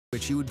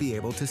which you would be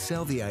able to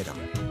sell the item.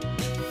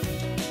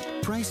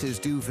 Prices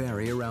do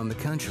vary around the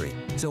country,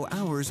 so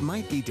ours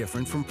might be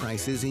different from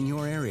prices in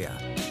your area.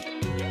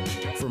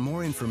 For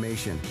more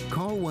information,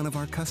 call one of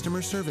our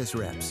customer service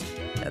reps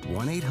at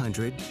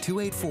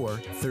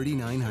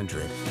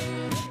 1-800-284-3900.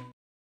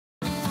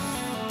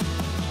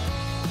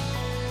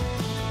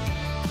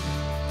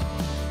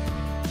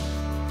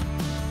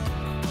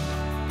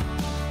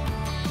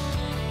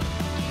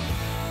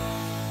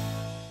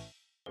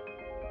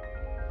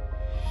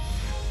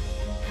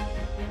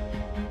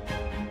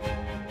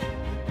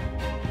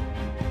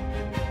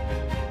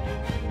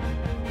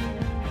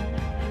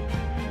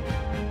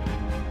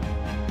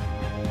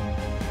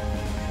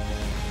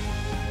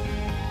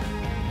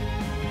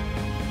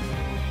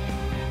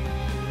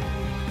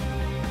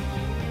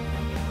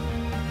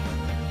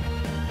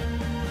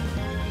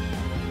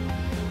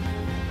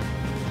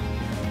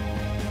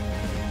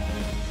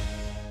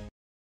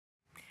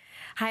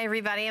 Hi,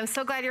 everybody. I'm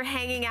so glad you're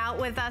hanging out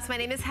with us. My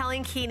name is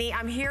Helen Keeney.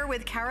 I'm here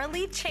with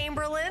Carolee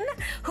Chamberlain,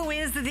 who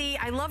is the,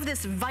 I love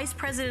this, Vice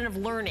President of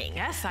Learning.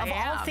 Yes, I am. Of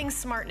all things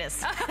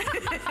smartness.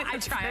 I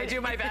try. I do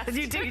my best.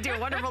 You do a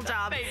wonderful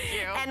job. Thank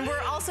you. And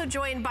we're also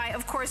joined by,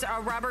 of course,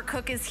 Robert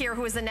Cook is here,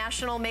 who is a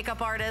national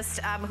makeup artist,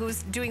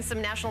 who's doing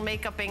some national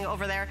makeuping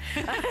over there.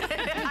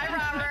 Hi,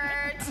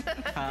 Robert.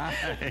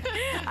 Hi.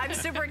 I'm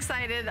super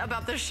excited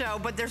about the show,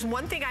 but there's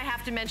one thing I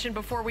have to mention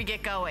before we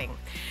get going.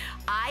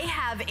 I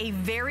have a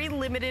very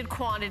limited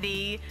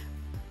quantity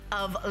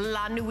of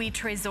La Nuit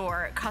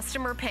Trésor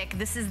customer pick.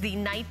 This is the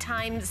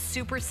nighttime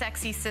super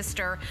sexy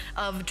sister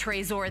of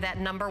Trésor, that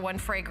 #1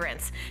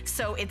 fragrance.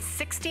 So it's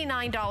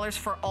 $69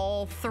 for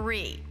all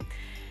three.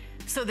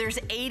 So there's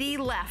 80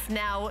 left.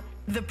 Now,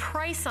 the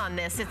price on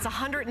this, it's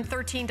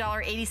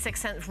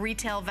 $113.86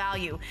 retail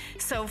value.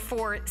 So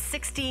for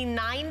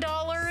 $69?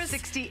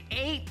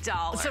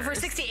 $68. So for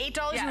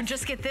 $68, yes, you would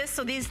just get this?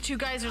 So these two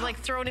guys are like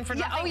thrown in for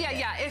nothing? Oh yeah,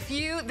 yeah. If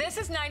you, this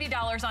is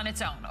 $90 on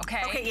its own,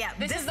 okay? Okay, yeah.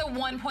 This is the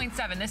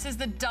 1.7. This is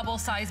the double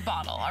size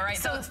bottle, all right?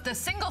 So the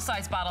single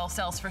size bottle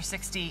sells for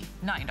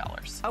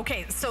 $69.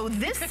 Okay, so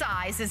this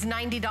size is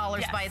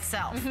 $90 yes, by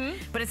itself.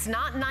 But it's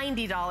not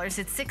 $90,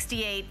 it's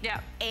 $68.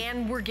 Yeah.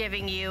 And we're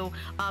giving you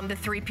the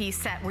 3-piece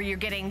set where you're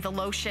getting the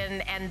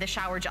lotion and the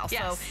shower gel.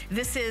 Yes. So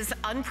this is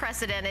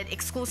unprecedented,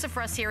 exclusive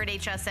for us here at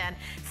HSN.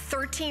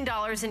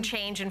 $13 and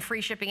change and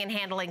free shipping and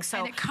handling. So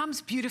and it comes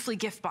beautifully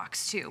gift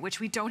box too, which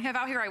we don't have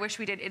out here. I wish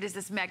we did. It is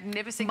this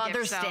magnificent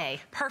Mother's gift, so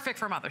Day. Perfect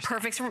for Mother's Day.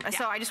 Perfect. Yeah.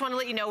 So I just want to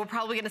let you know we're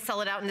probably going to sell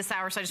it out in this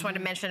hour, so I just wanted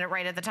to mention it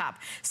right at the top.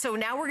 So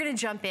now we're going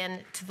to jump in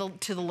to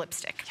the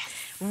lipstick. Yes.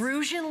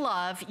 Rouge in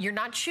Love, you're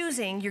not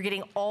choosing, you're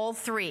getting all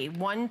three.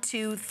 1,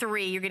 2,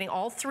 3, you're getting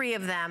all three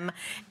of them,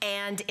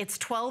 and it's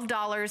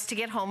 $12 to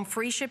get home,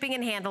 free shipping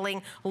and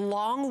handling,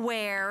 long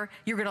wear.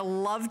 You're gonna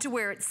love to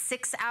wear it,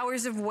 6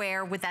 hours of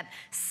wear with that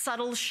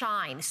subtle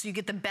shine. So you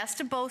get the best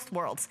of both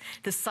worlds,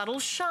 the subtle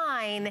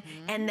shine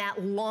and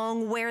that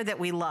long wear that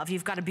we love.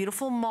 You've got a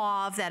beautiful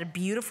mauve, that a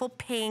beautiful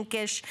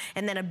pinkish,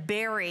 and then a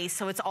berry.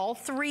 So it's all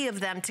three of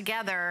them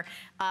together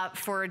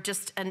for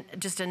just a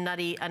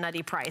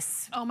nutty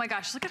price. Oh my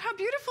gosh, look at how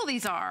beautiful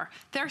these are.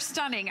 They're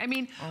stunning. I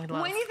mean,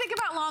 when you think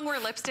about long wear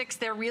lipsticks,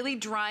 they're really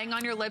drying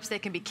on your lips. They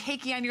can be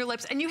cakey on your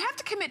lips, and you have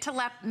to commit to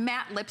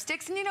matte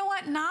lipsticks. And you know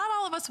what? Not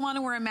all of us want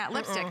to wear a matte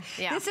lipstick.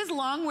 Yeah. This is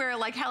long wear,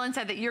 like Helen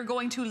said, that you're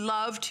going to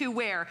love to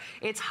wear.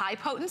 It's high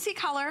potency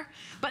color,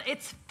 but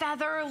it's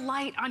feather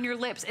light on your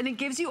lips, and it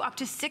gives you up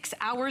to 6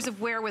 hours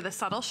of wear with a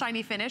subtle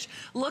shiny finish.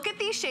 Look at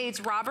these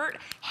shades. Robert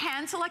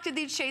hand selected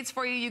these shades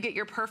for you. You get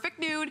your perfect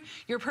nude,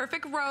 your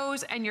perfect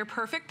rose, and your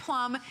perfect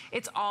plum.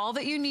 It's all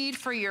that you need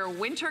for your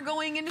winter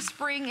going into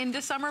spring,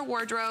 into summer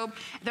wardrobe.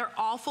 They're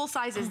all full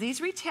sizes.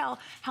 These retail,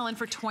 Helen,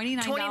 for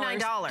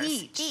 $29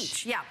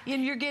 each. Yeah.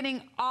 And you're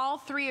getting all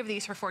three of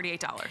these for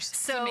 $48.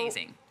 It's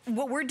amazing.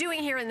 What we're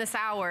doing here in this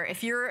hour,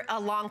 if you're a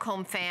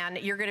Lancome fan,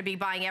 you're gonna be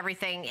buying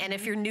everything. And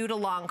if you're new to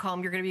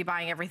Lancome, you're gonna be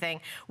buying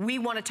everything. We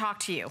wanna talk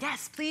to you.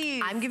 Yes,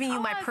 please. I'm giving you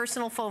my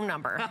personal phone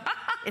number.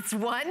 It's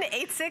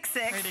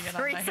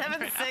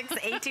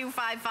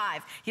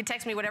 1-866-376-8255. You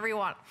text me whatever you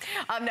want.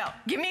 No,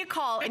 give me a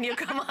call and you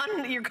come on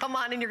and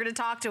you're gonna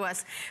talk to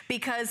us.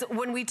 Because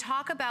when we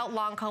talk about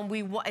Lancome,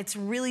 it's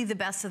really the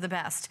best of the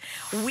best.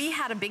 We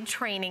had a big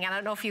training. I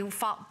don't know if you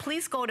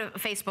please go to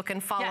Facebook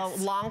and follow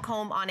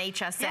Lancome on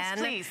HSN. Yes,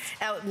 please.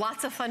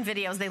 Lots of fun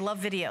videos. They love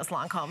videos,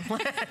 Lancome.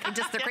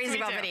 They're crazy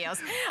about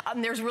videos.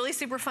 There's really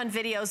super fun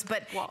videos,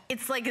 but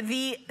it's like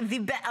the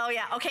best. Oh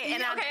yeah, okay.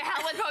 And okay,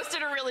 Helen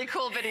posted a really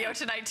cool video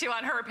tonight too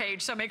on her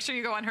page, so make sure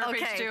you go on her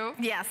page too.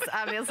 Yes,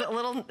 it's a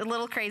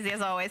little crazy as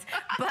always.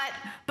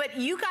 But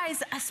you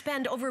guys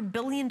spend over $1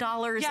 billion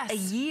a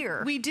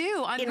year. We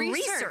do on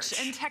research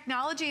and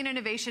technology and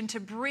innovation to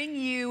bring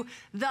you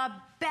the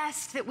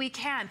best that we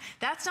can.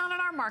 That's not on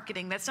our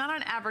marketing. That's not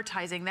on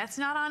advertising. That's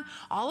not on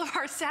all of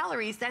our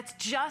salaries. That's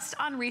just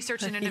on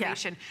research and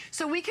innovation.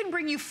 So we can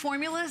bring you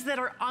formulas that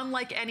are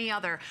unlike any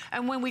other.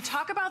 And when we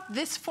talk about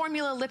this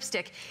formula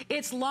lipstick,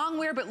 it's long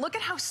wear, but look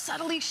at how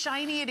subtly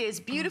shiny it is.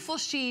 Beautiful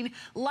sheen,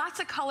 lots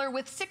of color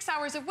with 6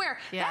 hours of wear.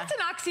 That's an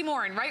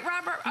oxymoron, right,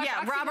 Robert?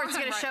 Yeah, Robert's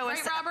going to show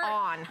us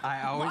on.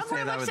 I always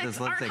say that with this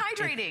lipstick. Aren't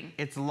hydrating.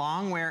 It's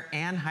long wear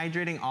and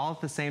hydrating all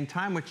at the same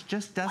time, which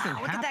just doesn't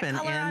happen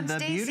in the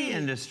beauty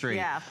industry.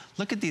 Yeah.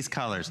 Look at these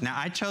colors. Now,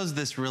 I chose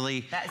this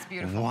really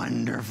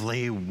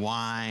wonderfully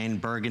wine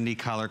burgundy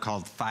color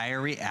called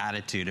Fiery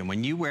Attitude. And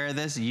when you wear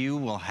this, you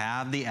will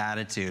have the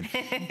attitude.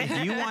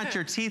 If you want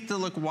your teeth to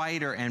look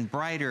whiter and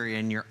brighter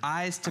and your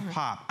eyes to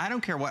pop, I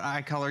don't care what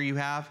eye color you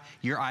have,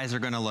 your eyes are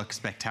going to look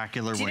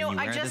spectacular when you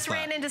wear this. I just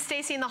ran into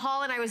Stacy in the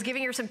hall and I was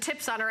giving her some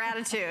tips on her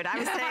attitude. I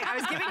was saying, I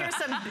was giving her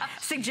some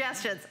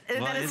suggestions.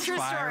 Well, that is true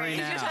story. You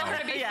just told her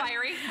to be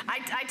fiery.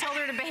 I told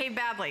her to behave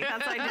badly.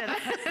 That's what I did.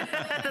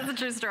 That's a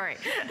true story.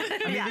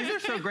 I mean, these are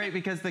so great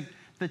because the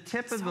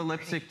tip of the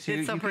lipstick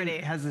too,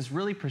 has this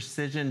really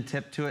precision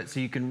tip to it, so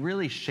you can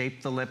really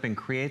shape the lip and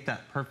create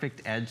that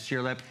perfect edge to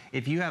your lip.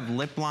 If you have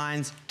lip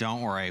lines,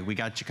 don't worry, we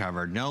got you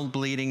covered. No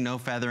bleeding, no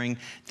feathering.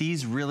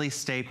 These really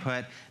stay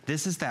put.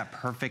 This is that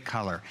perfect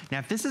color. Now,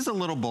 if this is a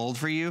little bold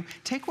for you,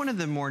 take one of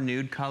the more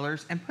nude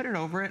colors and put it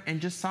over it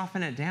and just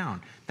soften it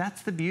down.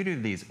 That's the beauty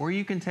of these. Or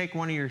you can take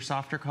one of your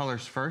softer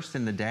colors first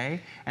in the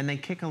day and then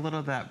kick a little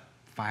of that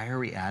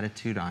fiery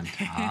attitude on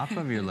top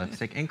of your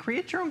lipstick and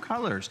create your own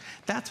colors.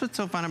 That's what's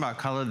so fun about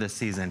color this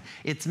season.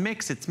 It's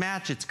mix, it's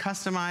match, it's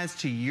customized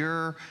to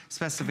your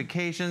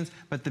specifications,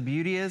 but the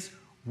beauty is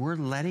we're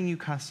letting you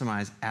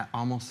customize at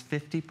almost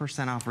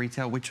 50% off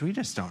retail, which we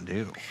just don't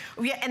do.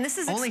 Yeah, and this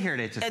is only here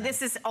at HSN.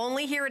 This is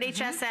only here at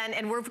HSN,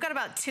 and we've got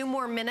about 2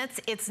 more minutes.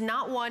 It's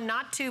not 1,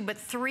 not 2, but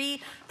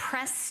 3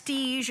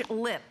 prestige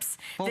lips.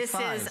 Full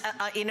size. Is,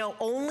 you know,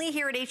 only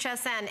here at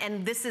HSN,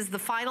 and this is the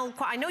final.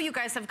 I know you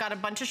guys have got a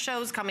bunch of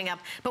shows coming up,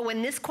 but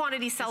when this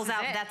quantity sells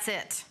out, that's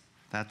it.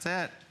 That's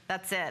it.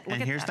 That's it.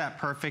 And here's that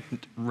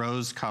perfect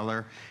rose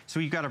color.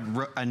 So you've got a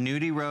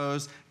nudie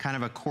rose, kind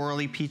of a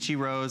corally peachy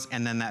rose,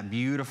 and then that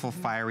beautiful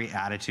fiery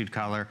attitude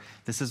color.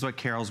 This is what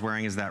Carol's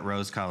wearing, is that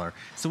rose color.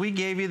 So we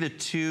gave you the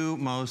 2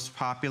 most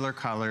popular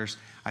colors.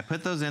 I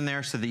put those in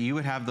there so that you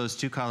would have those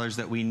 2 colors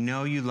that we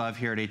know you love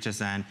here at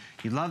HSN.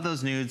 You love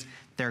those nudes.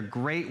 They're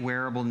great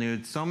wearable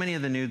nudes. So many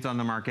of the nudes on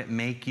the market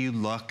make you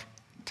look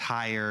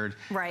tired,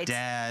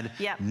 dead.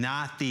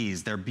 Not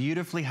these. They're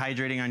beautifully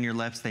hydrating on your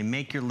lips. They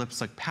make your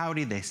lips look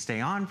pouty. They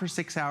stay on for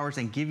 6 hours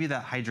and give you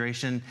that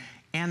hydration,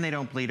 and they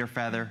don't bleed or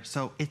feather.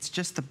 So it's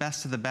just the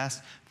best of the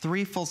best.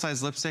 3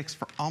 full-size lipsticks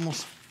for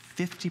almost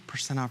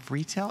 50% off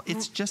retail.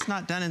 It's just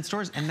not done in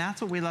stores, and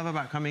that's what we love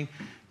about coming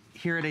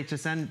here at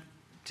HSN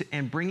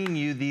and bringing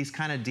you these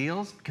kind of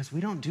deals, because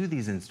we don't do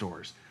these in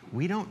stores.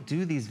 We don't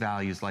do these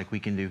values like we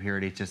can do here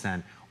at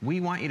HSN.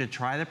 We want you to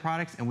try the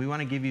products, and we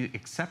want to give you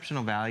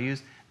exceptional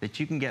values that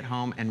you can get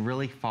home and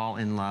really fall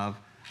in love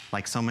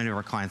like so many of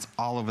our clients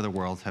all over the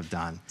world have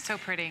done. So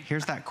pretty.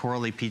 Here's that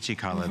corally peachy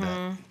color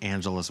that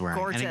Angela's wearing.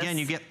 Gorgeous. And again,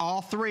 you get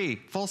all 3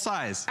 full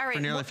size for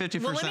nearly 50%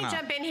 off. Well, let me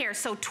jump in here.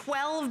 So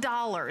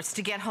 $12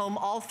 to get home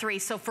all 3.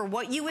 So for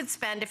what you would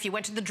spend if you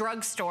went to the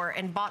drugstore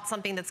and bought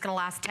something that's going to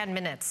last 10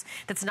 minutes,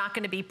 that's not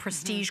going to be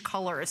prestige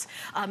colors,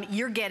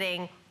 you're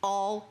getting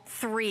all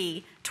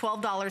 3,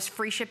 $12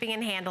 free shipping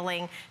and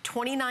handling,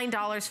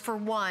 $29 for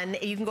 1.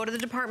 You can go to the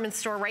department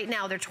store right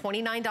now. They're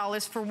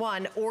 $29 for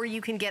 1, or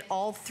you can get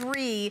all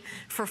 3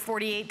 for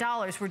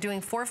 $48. We're doing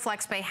 4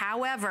 flex pay.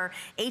 However,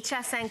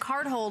 HSN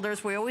card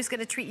holders, we're always going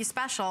to treat you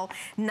special.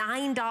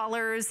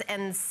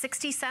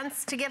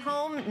 $9.60 to get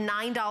home,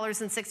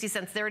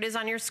 $9.60. There it is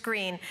on your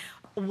screen.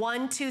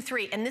 1, 2,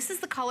 3, and this is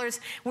the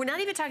colors. We're not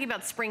even talking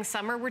about spring,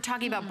 summer. We're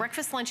talking about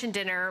breakfast, lunch, and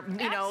dinner.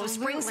 You know,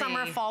 spring,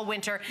 summer, fall,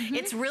 winter.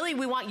 It's really,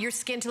 we want your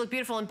skin to look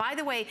beautiful. And by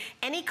the way,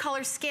 any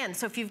color skin.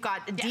 So if you've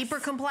got a deeper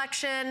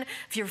complexion,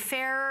 if you're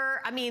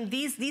fairer, I mean,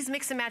 these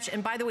mix and match.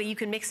 And by the way, you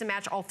can mix and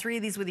match all 3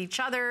 of these with each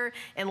other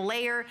and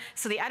layer.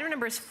 So the item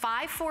number is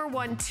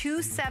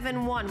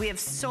 541271. We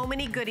have so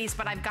many goodies,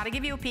 but I've got to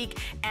give you a peek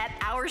at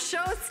our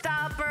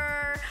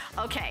showstopper.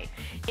 Okay,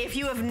 if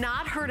you have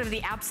not heard of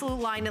the Absolute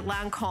line at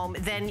Lancome,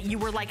 then you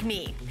were like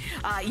me.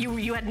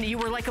 You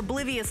were like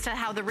oblivious to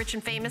how the rich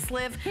and famous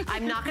live.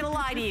 I'm not gonna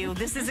lie to you,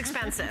 this is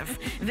expensive.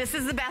 This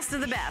is the best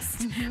of the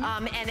best.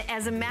 And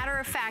as a matter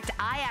of fact,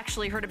 I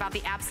actually heard about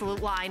the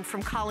Absolute line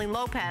from Colleen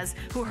Lopez,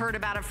 who heard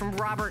about it from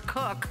Robert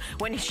Cook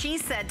when she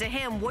said to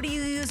him, what do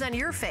you use on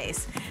your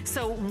face?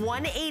 So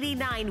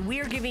 $189, we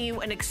are giving you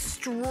an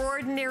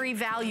extraordinary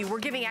value. We're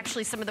giving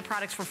actually some of the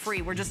products for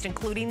free. We're just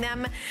including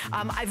them.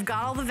 I've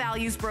got all the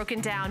values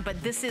broken down,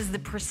 but this is the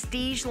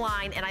prestige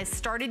line, and I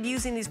started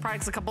using these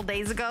products a couple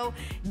days ago.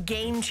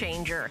 Game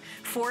changer.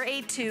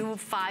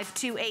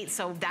 482-528.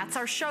 So that's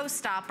our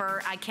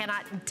showstopper. I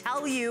cannot tell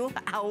tell you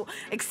how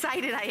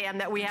excited I am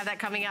that we have that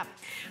coming up.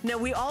 Now,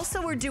 we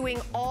also are doing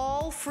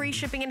all free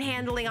shipping and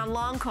handling on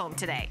Lancome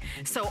today.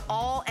 So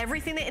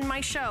everything that in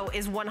my show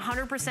is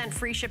 100%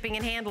 free shipping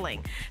and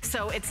handling.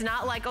 So it's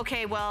not like,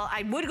 okay, well,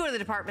 I would go to the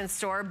department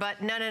store,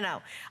 but no, no,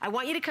 no. I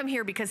want you to come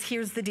here because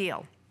here's the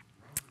deal.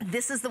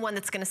 This is the one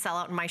that's gonna sell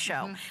out in my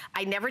show.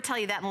 I never tell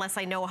you that unless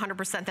I know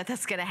 100% that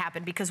that's gonna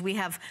happen, because we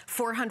have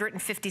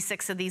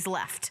 456 of these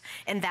left,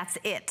 and that's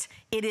it.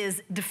 It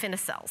is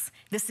Definicels.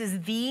 This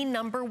is the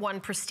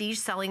 #1 prestige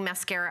selling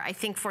mascara, I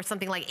think for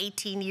something like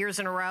 18 years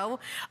in a row,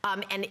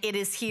 and it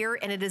is here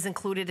and it is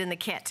included in the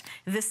kit.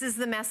 This is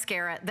the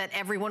mascara that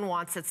everyone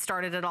wants that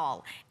started it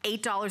all.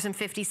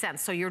 $8.50,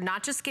 so you're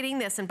not just getting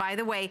this, and by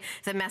the way,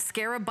 the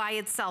mascara by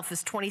itself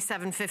is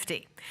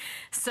 $27.50.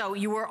 So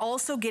you are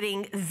also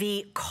getting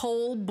the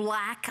coal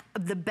black,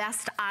 the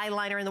best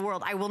eyeliner in the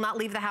world. I will not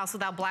leave the house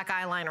without black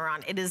eyeliner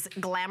on. It is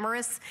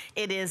glamorous.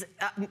 It is,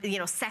 you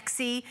know,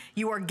 sexy.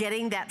 You are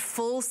getting that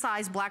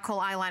full-size black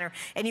hole eyeliner,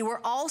 and you are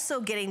also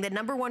getting the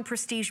 #1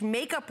 prestige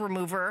makeup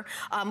remover.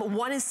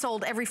 One is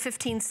sold every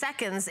 15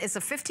 seconds. It's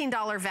a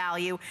 $15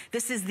 value.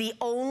 This is the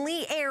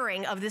only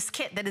airing of this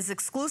kit that is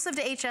exclusive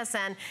to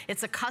HSN.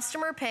 It's a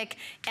customer pick,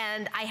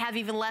 and I have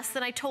even less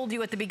than I told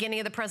you at the beginning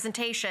of the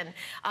presentation.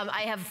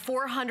 I have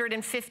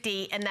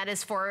 450, and that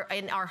is for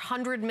in our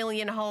 100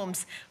 million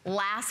homes.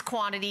 Last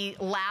quantity,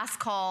 last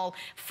call,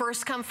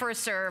 first come,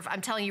 first serve.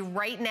 I'm telling you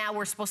right now,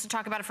 we're supposed to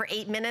talk about it for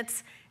 8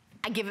 minutes.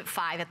 I give it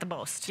 5 at the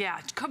most.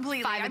 Yeah,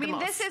 completely. I mean,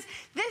 this is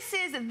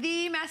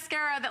the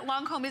mascara that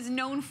Lancome is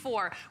known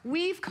for.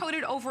 We've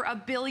coated over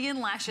 1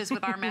 billion lashes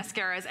with our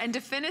mascaras, and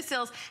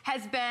Definicels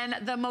has been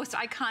the most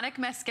iconic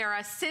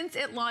mascara since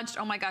it launched,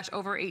 oh my gosh,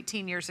 over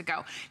 18 years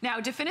ago.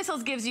 Now,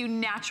 Definicels gives you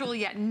natural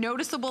yet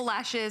noticeable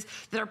lashes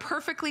that are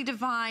perfectly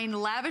divine,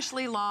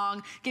 lavishly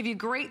long, give you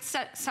great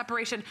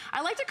separation.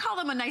 I like to call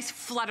them a nice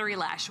fluttery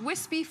lash,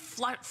 wispy,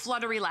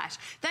 fluttery lash.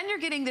 Then you're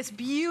getting this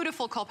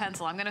beautiful kohl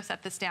pencil. I'm gonna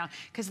set this down,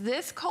 because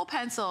this kohl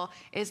pencil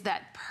is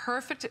that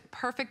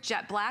perfect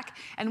jet black.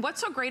 And what's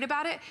so great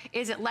about it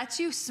is it lets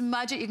you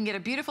smudge it. You can get a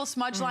beautiful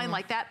smudge line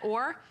like that,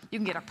 or you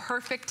can get a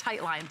perfect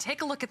tight line.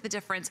 Take a look at the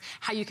difference,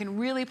 how you can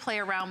really play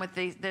around with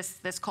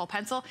this kohl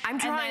pencil. I'm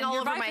drawing all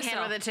over my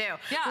hand with it too.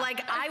 Yeah.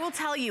 Like, I will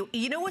tell you,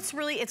 you know what's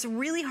really, it's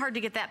really hard to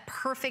get that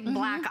perfect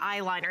black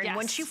eyeliner. And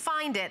once you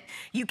find it,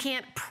 you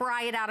can't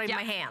pry it out of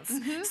my hands.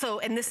 So,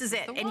 and this is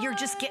it. And you're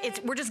just,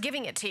 we're just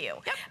giving it to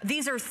you.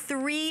 These are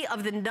 3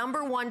 of the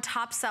 #1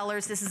 top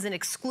sellers. This is an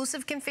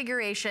exclusive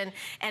configuration,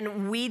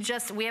 and we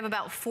have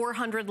about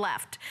 400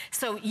 left.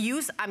 So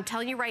I'm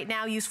telling you right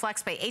now, use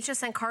FlexPay.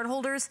 HSN card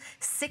holders,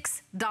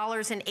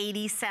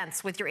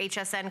 $6.80 with your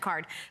HSN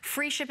card.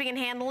 Free shipping and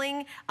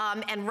handling.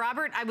 And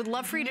Robert, I would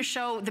love for you to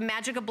show the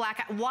magic of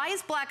black. Why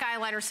is black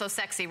eyeliner so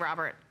sexy,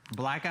 Robert?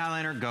 Black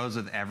eyeliner goes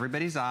with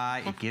everybody's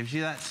eye. It gives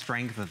you that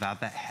strength without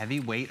that heavy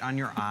weight on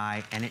your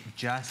eye, and it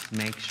just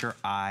makes your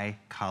eye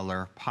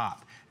color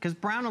pop. Because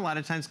brown a lot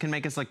of times can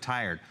make us look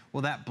tired.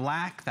 Well, that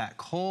black, that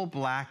coal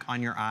black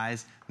on your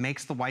eyes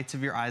makes the whites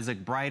of your eyes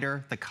look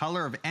brighter. The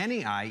color of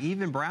any eye,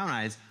 even brown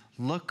eyes,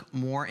 look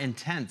more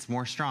intense,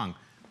 more strong.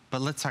 But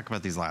let's talk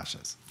about these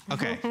lashes.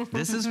 Okay,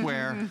 this is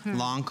where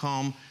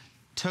Lancome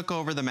took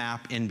over the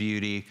map in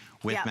beauty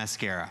with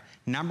mascara.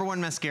 #1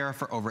 mascara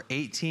for over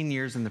 18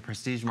 years in the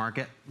prestige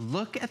market.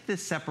 Look at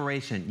this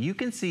separation. You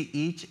can see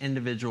each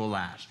individual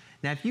lash.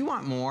 Now, if you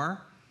want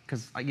more,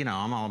 because, you know,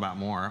 I'm all about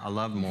more. I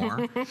love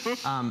more.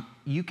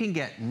 You can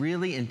get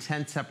really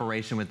intense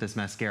separation with this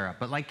mascara.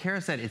 But like Kara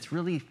said, it's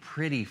really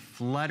pretty,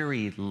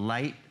 fluttery,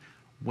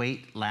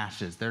 lightweight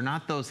lashes. They're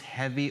not those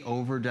heavy,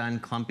 overdone,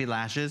 clumpy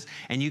lashes.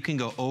 And you can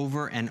go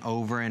over and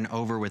over and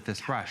over with this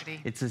brush.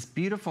 It's this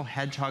beautiful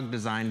hedgehog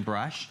design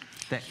brush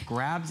that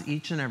grabs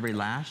each and every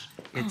lash.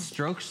 It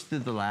strokes through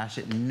the lash.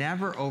 It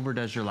never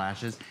overdoes your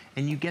lashes.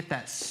 And you get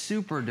that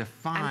super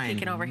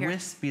defined,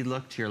 wispy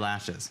look to your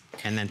lashes.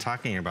 And then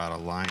talking about a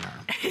liner.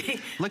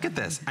 Look at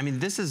this. I mean,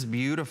 this is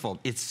beautiful.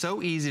 It's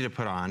so easy to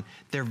put on.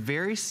 They're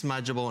very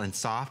smudgeable and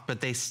soft, but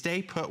they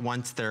stay put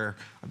once they're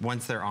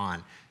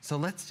on. So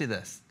let's do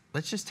this.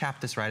 Let's just tap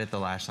this right at the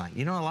lash line.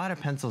 You know, a lot of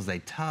pencils, they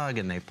tug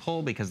and they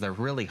pull because they're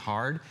really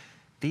hard.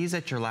 These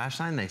at your lash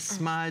line, they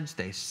smudge,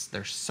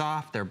 they're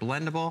soft, they're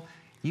blendable.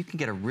 You can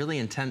get a really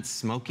intense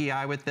smoky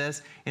eye with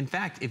this. In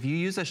fact, if you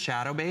use a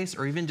shadow base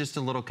or even just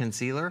a little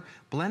concealer,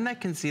 blend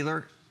that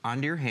concealer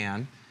onto your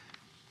hand.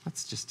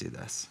 Let's just do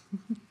this.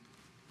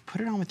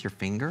 Put it on with your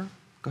finger.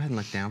 Go ahead and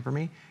look down for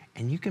me.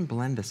 And you can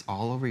blend this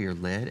all over your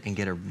lid and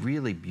get a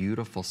really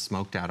beautiful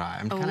smoked out eye.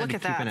 I'm kind of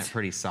keeping it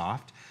pretty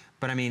soft.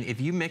 But I mean, if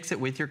you mix it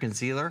with your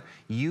concealer,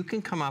 you can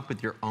come up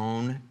with your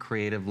own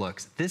creative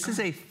looks. This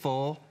is a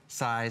full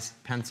size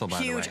pencil, by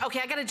the way. Huge. Okay,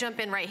 I gotta jump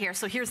in right here.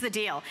 So here's the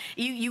deal.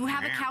 You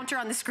have a counter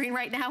on the screen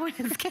right now, and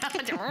it's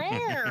counting.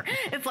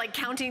 It's like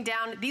counting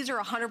down. These are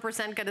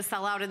 100% gonna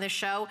sell out in this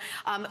show.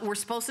 We're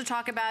supposed to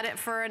talk about it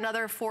for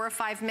another 4 or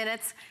 5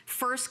 minutes.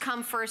 First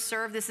come, first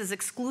serve. This is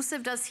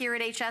exclusive to us here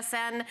at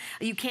HSN.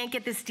 You can't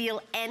get this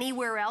deal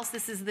anywhere else.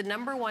 This is the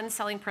 #1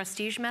 selling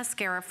prestige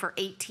mascara for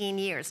 18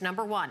 years.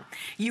 #1.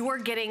 You are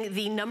getting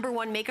the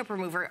 #1 makeup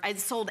remover.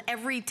 It's sold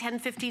every 10,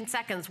 15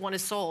 seconds. One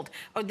is sold.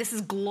 Oh, this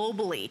is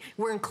globally.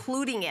 We're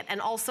including it.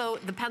 And also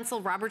the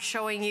pencil Robert's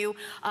showing you,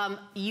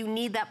 you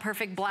need that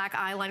perfect black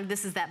eyeliner.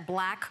 This is that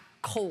black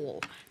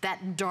coal,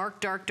 that dark,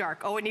 dark,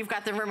 dark. Oh, and you've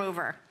got the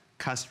remover.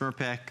 Customer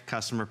pick,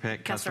 customer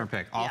pick, customer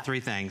pick. All yeah. 3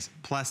 things.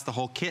 Plus the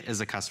whole kit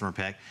is a customer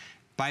pick.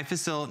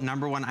 Bifacil,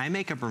 #1 eye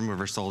makeup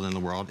remover sold in the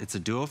world. It's a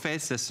dual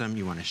phase system.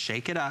 You want to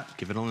shake it up,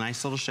 give it a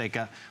nice little shake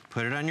up,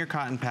 put it on your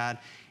cotton pad.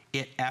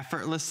 It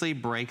effortlessly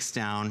breaks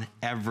down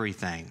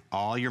everything.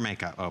 All your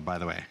makeup. Oh, by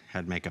the way,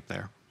 had makeup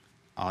there.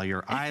 All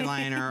your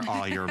eyeliner,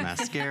 all your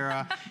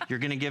mascara. You're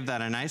gonna give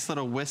that a nice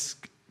little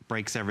whisk,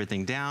 breaks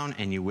everything down,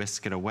 and you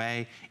whisk it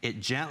away. It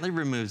gently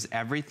removes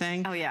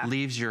everything,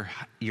 leaves your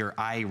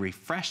eye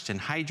refreshed and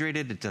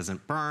hydrated. It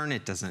doesn't burn,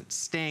 it doesn't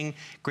sting.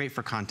 Great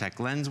for contact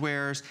lens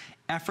wearers.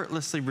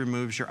 Effortlessly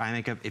removes your eye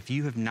makeup. If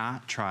you have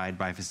not tried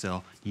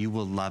Bifacil, you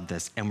will love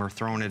this, and we're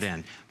throwing it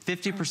in.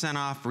 50%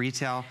 off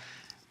retail.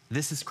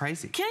 This is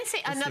crazy. Can I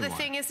say another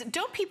thing is,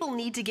 don't people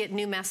need to get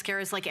new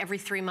mascaras like every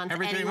 3 months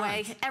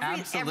anyway?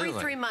 Every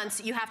 3 months,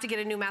 you have to get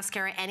a new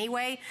mascara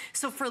anyway.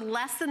 So for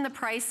less than the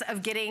price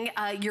of getting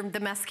the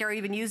mascara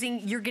you've been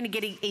using, you're gonna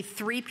get a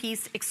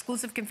 3-piece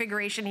exclusive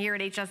configuration here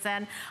at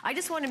HSN. I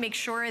just wanna make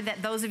sure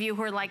that those of you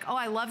who are like, oh,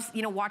 I love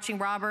watching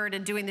Robert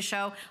and doing the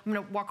show, I'm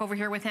gonna walk over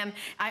here with him.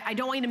 I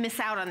don't want you to miss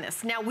out on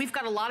this. Now, we've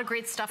got a lot of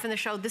great stuff in the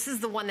show. This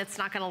is the one that's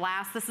not gonna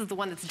last. This is the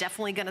one that's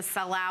definitely gonna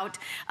sell out.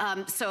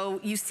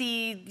 So you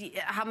see,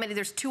 how many,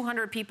 there's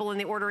 200 people in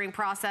the ordering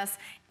process,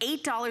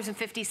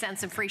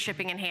 $8.50 in free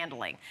shipping and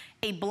handling.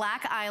 A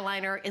black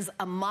eyeliner is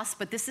a must,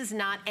 but this is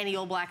not any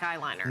old black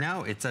eyeliner.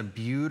 No, it's a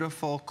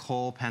beautiful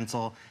kohl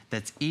pencil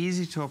that's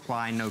easy to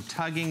apply, no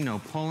tugging, no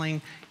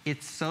pulling.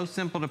 It's so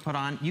simple to put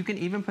on. You can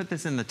even put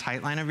this in the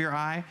tight line of your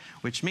eye,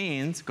 which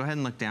means, go ahead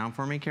and look down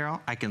for me,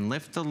 Carol. I can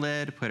lift the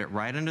lid, put it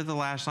right under the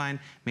lash line.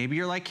 Maybe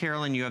you're like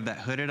Carol and you have that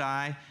hooded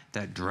eye,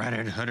 that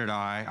dreaded hooded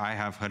eye. I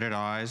have hooded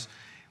eyes.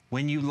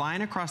 When you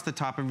line across the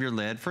top of your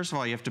lid, first of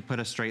all, you have to put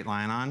a straight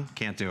line on.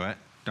 Can't do it.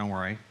 Don't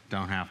worry.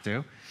 Don't have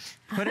to.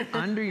 Put it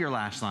under your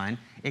lash line.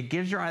 It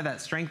gives your eye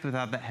that strength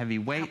without that heavy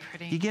weight.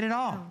 You get it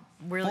all.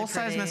 Really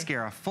full-size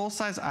mascara,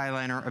 full-size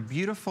eyeliner, a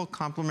beautiful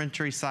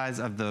complementary size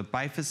of the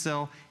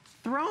Bifacil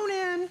thrown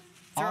in.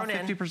 All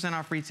 50%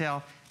 off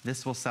retail.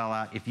 This will sell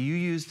out. If you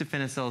use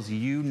Definicils,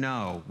 you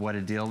know what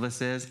a deal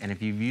this is. And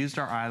if you've used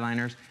our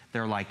eyeliners,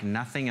 they're like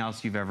nothing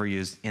else you've ever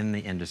used in the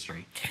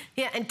industry.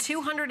 Yeah, and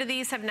 200 of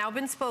these have now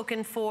been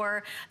spoken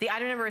for. The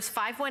item number is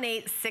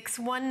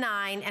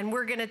 518619, and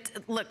we're gonna,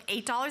 look,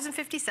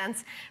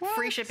 $8.50,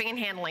 free shipping and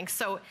handling.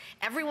 So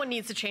everyone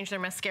needs to change their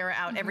mascara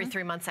out every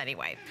 3 months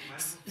anyway.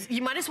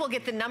 You might as well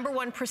get the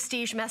 #1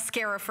 prestige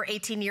mascara for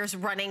 18 years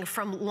running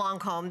from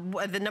Lancome,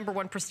 the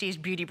 #1 prestige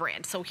beauty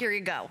brand. So here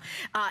you go.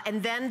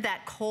 And then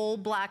that kohl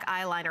black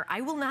eyeliner.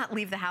 I will not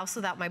leave the house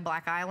without my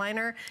black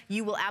eyeliner.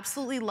 You will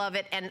absolutely love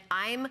it, and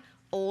I'm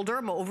older,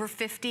 I'm over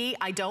 50.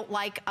 I don't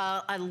like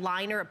a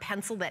liner, a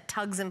pencil that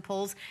tugs and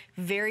pulls.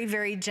 Very,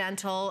 very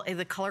gentle.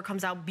 The color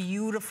comes out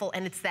beautiful,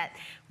 and it's that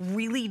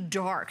really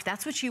dark.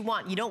 That's what you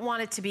want. You don't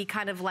want it to be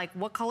kind of like,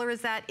 what color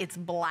is that? It's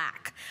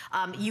black.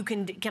 You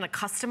can kind of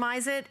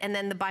customize it, and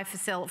then the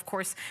Bifacil, of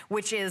course,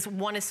 which is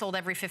one is sold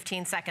every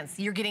 15 seconds.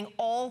 You're getting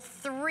all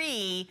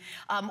 3.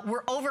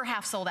 We're over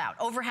half sold out.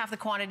 Over half the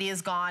quantity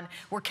is gone.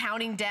 We're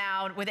counting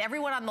down. With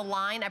everyone on the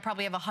line, I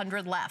probably have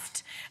 100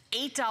 left.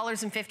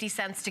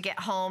 $8.50 to get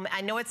home. I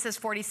know it says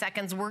 40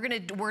 seconds. We're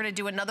gonna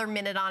do another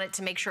minute on it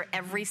to make sure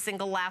every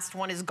single last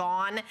one is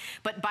gone.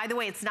 But by the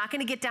way, it's not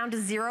gonna get down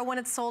to 0 when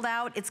it's sold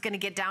out. It's gonna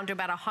get down to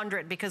about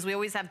 100 because we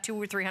always have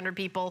 200 or 300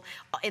 people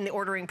in the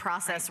ordering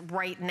process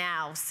right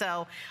now.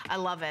 So I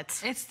love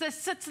it. It's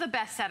the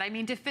best set. I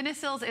mean,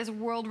 Definicils is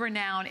world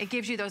renowned. It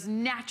gives you those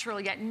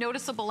natural yet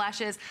noticeable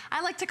lashes.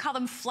 I like to call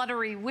them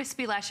fluttery,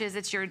 wispy lashes.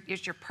 It's your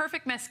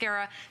perfect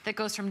mascara that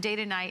goes from day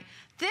to night.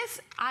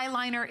 This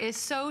eyeliner is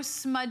so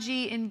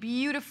smudgy and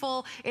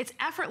beautiful. It's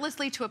effortless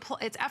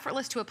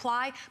to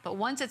apply, but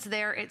once it's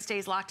there, it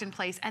stays locked in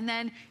place. And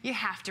then you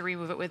have to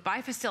remove it with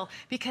Bifacil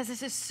because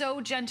this is so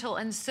gentle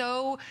and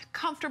so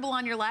comfortable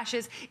on your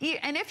lashes.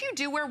 And if you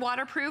do wear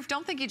waterproof,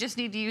 don't think you just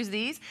need to use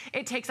these.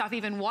 It takes off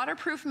even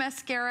waterproof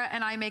mascara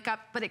and eye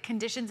makeup, but it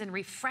conditions and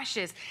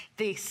refreshes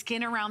the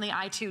skin around the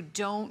eye too.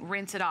 Don't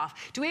rinse it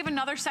off. Do we have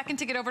another second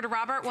to get over to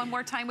Robert one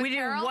more time with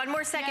Carol? We do, one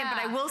more second, but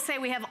I will say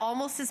we have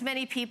almost as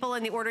many people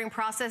in the ordering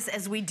process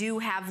as we do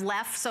have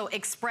left, so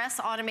express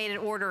automated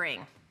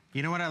ordering.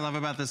 You know what I love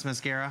about this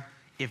mascara?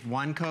 If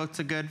one coat's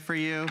good for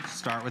you,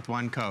 start with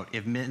one coat.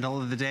 If middle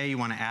of the day you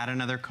want to add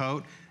another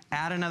coat,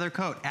 add another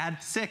coat,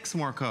 add 6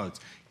 more coats.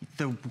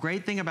 The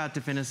great thing about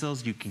Definisil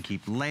is you can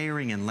keep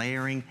layering and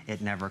layering.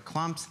 It never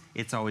clumps.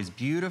 It's always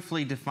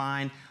beautifully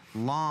defined,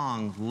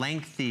 long,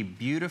 lengthy,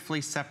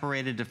 beautifully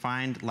separated,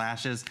 defined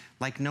lashes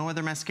like no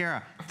other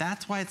mascara.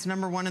 That's why it's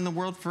 #1 in the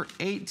world for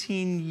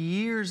 18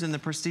 years in the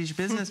prestige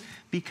business,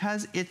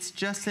 because it's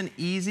just an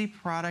easy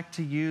product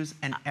to use,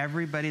 and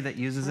everybody that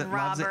uses it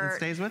loves it and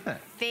stays with it.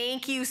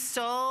 Thank you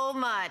so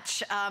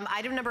much.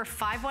 Item number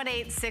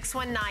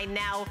 518619.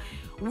 Now,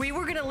 we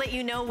were gonna let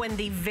you know when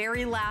the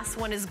very last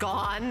one is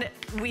gone.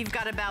 We've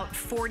got about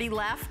 40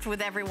 left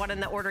with everyone in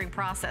the ordering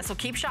process, so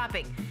keep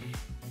shopping.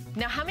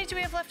 Now, how many do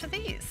we have left of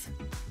these?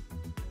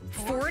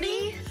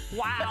 40?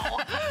 Wow.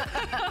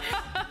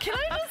 Can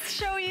I just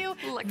show you?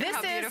 Look this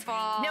how beautiful.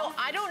 No,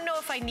 I don't know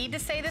if I need to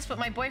say this, but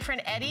my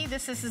boyfriend Eddie,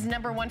 this is his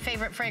 #1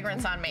 favorite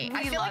fragrance on me.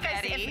 We love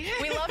Eddie.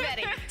 We love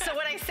Eddie. So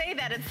when I say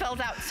that, it spells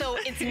out. So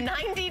it's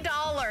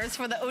 $90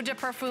 for the Eau de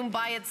Parfum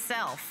by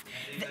itself.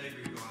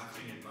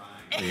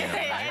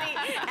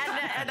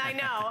 And I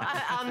know.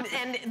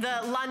 And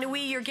the La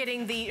Nuit, you're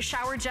getting the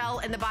shower gel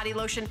and the body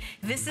lotion.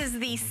 This is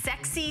the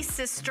sexy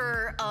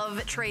sister of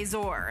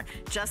Trésor.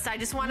 I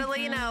just want to let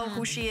you know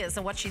who she is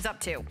and what she's up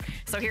to.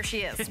 So here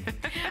she is.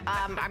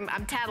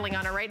 I'm tattling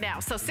on her right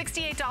now. So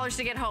 $68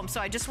 to get home. So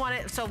I just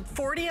want to, so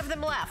 40 of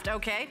them left.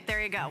 Okay,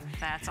 there you go.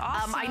 That's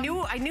awesome. I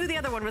knew the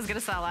other one was going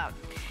to sell out.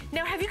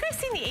 Now, have you guys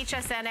seen the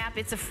HSN app?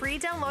 It's a free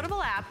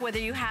downloadable app, whether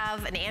you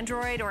have an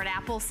Android or an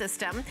Apple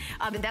system.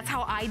 And that's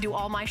how I do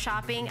all my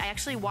shopping. I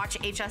actually watch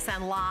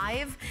HSN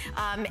live,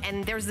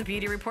 and there's the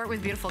beauty report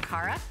with beautiful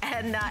Cara.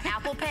 And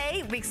Apple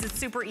Pay makes it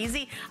super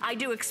easy. I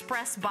do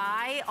express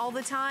buy all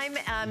the time,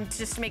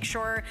 just to make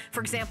sure, for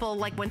example,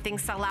 like when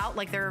things sell out,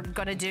 like they're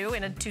gonna do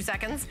in 2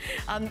 seconds.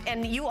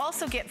 And you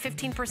also get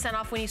 15%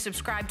 off when you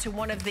subscribe to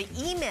one of the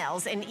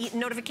emails and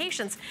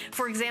notifications.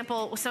 For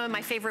example, some of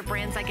my favorite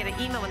brands, I get an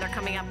email when they're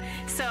coming up.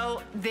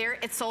 So there,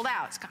 it's sold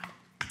out. It's gone.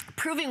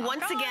 Proving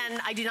once again,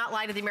 I do not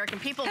lie to the American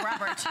people.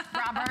 Robert,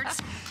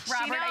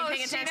 are you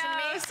paying attention to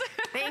me?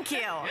 Thank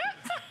you.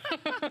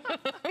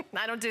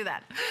 I don't do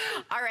that.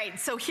 All right,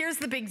 so here's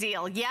the big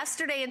deal.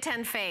 Yesterday in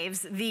 10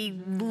 Faves, the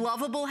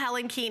lovable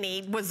Helen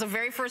Keeney was the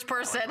very first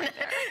person to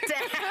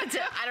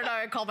I don't know,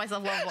 I called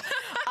myself lovable.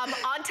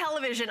 On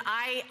television,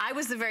 I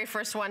was the very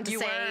first one to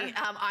say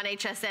on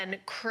HSN,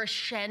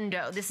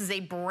 Crescendo. This is a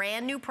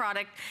brand new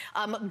product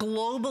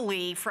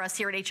globally for us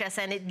here at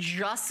HSN. It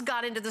just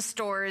got into the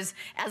stores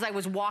as I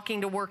was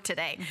walking to work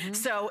today.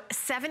 So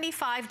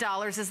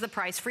 $75 is the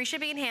price, free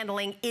shipping and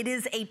handling. It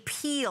is a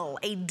peel,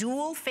 a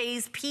dual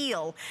phase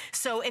peel.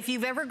 So if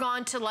you've ever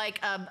gone to like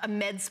a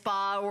med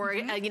spa or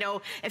you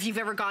know, if you've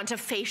ever gone to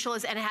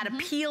facialists and had a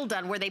peel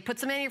done where they put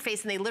something on your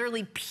face and they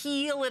literally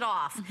peel it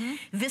off,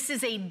 this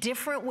is a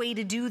different way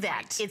to do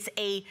that. Right. It's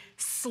a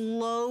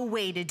slow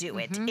way to do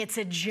it. It's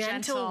a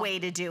gentle way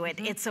to do it.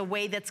 It's a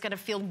way that's gonna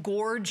feel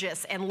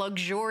gorgeous and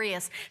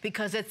luxurious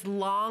because it's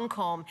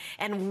Lancome,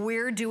 and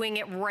we're doing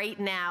it right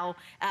now,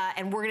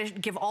 and we're gonna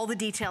give all the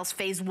details.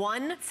 Phase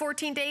 1,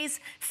 14 days,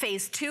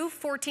 phase 2,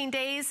 14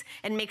 days,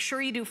 and make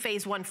sure you do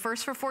phase 1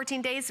 first for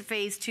 14 days,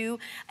 phase 2,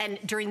 and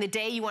during the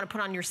day you wanna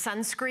put on your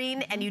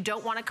sunscreen, and you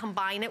don't wanna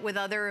combine it with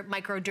other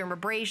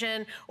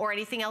microdermabrasion or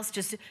anything else,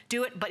 just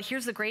do it. But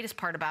here's the greatest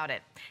part about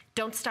it.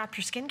 Don't stop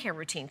your skincare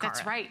routine, Cara.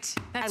 That's right.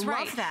 That's I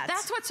love that.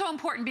 That's what's so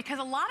important, because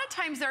a lot of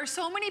times there are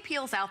so many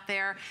peels out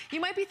there. You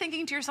might be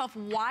thinking to yourself,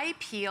 why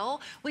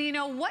peel? Well, you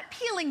know what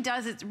peeling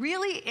does,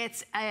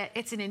 it's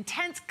an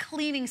intense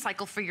cleaning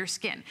cycle for your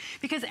skin.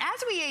 Because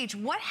as we age,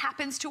 what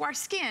happens to our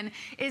skin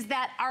is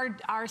that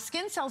our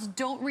skin cells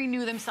don't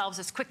renew themselves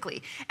as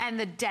quickly. And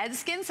the dead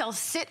skin cells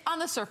sit on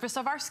the surface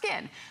of our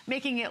skin,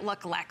 making it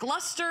look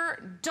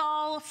lackluster,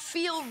 dull,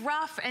 feel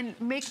rough, and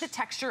make the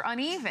texture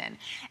uneven.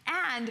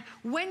 And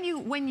when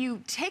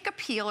you take a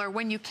peel, or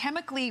when you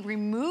chemically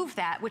remove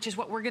that, which is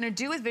what we're gonna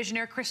do with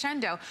Visionaire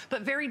Crescendo,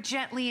 but very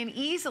gently and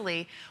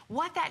easily,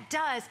 what that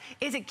does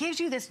is it gives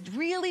you this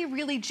really,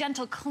 really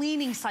gentle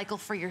cleaning cycle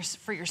for your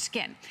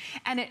skin.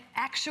 And it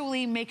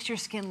actually makes your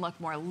skin look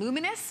more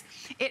luminous.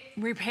 It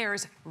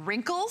repairs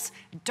wrinkles,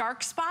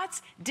 dark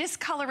spots,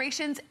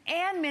 discolorations,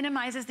 and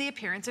minimizes the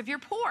appearance of your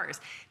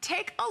pores.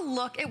 Take a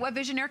look at what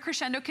Visionaire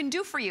Crescendo can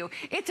do for you.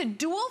 It's a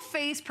dual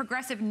phase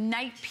progressive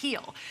night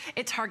peel.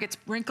 It targets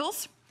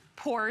wrinkles,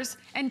 pores,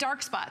 and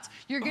dark spots.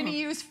 You're gonna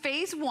use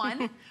phase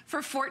 1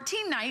 for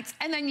 14 nights,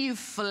 and then you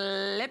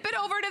flip it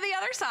over to the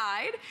other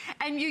side,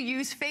 and you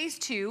use phase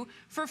 2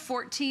 for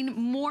 14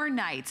 more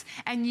nights.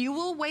 And you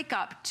will wake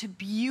up to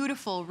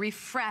beautiful,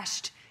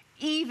 refreshed,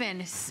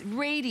 even,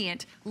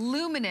 radiant,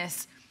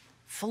 luminous,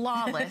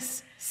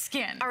 flawless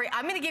skin. All right,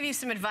 I'm gonna give you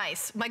some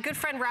advice. My good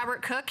friend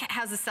Robert Cook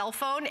has a cell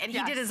phone, and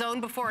he did his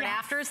own before and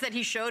afters that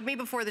he showed me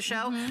before the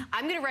show.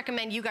 I'm gonna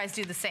recommend you guys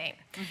do the same.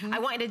 I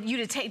want you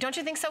to take, don't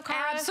you think so,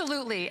 Cara?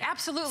 Absolutely,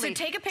 absolutely.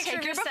 So take a picture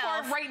of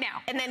yourself before right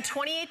now. And then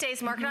 28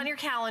 days, mark it on your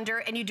calendar,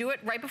 and you do it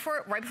right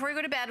before you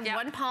go to bed.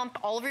 One pump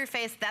all over your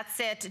face, that's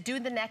it. Do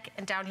the neck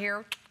and down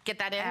here. Get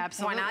that in?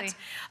 Absolutely. Why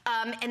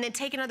not? And then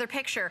take another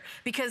picture,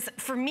 because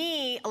for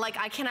me, like,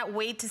 I cannot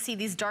wait to see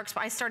these dark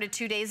spots. I started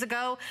 2 days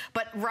ago,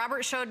 but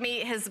Robert showed me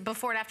his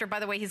before and after. By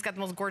the way, he's got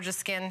the most gorgeous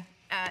skin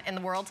in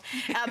the world.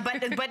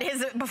 But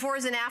his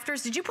befores and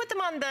afters, did you put them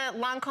on the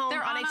Lancome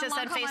on HSN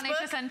Lancome Facebook?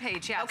 on HSN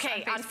page, yes.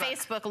 Okay, on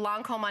Facebook,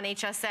 Lancome on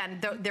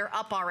HSN. They're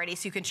up already,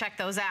 so you can check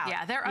those out.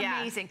 Yeah, they're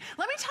amazing.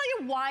 Let me tell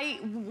you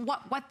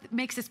what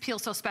makes this peel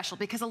so special,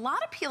 because a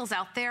lot of peels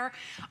out there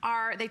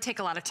they take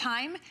a lot of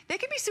time. They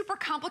can be super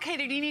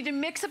complicated. You need to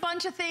mix a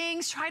bunch of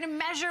things, try to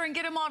measure and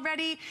get them all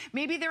ready.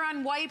 Maybe they're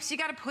on wipes. You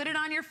got to put it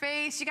on your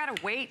face. You got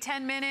to wait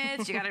 10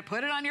 minutes. You got to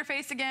put it on your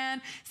face again.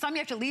 Some you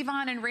have to leave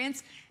on and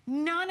rinse.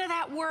 None of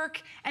that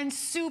work, and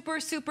super,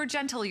 super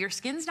gentle. Your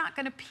skin's not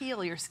gonna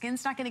peel. Your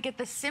skin's not gonna get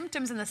the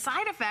symptoms and the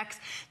side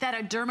effects that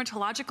a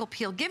dermatological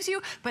peel gives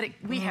you, but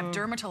we have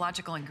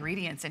dermatological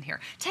ingredients in here.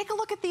 Take a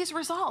look at these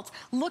results.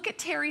 Look at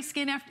Terry's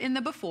skin in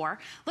the before.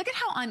 Look at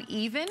how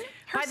uneven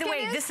her skin is. By the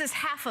way, this is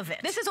half of it.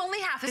 This is only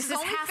half. This is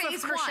only half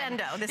phase of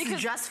Crescendo. This is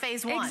just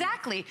phase 1.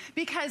 Exactly,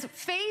 because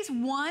phase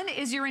 1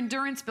 is your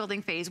endurance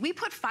building phase. We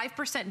put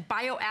 5%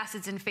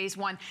 bioacids in phase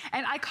 1,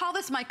 and I call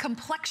this my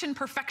complexion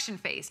perfection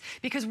phase,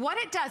 because what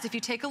it does, if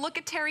you take a look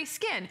at Terry's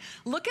skin,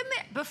 look in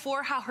the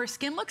before how her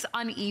skin looks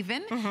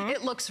uneven.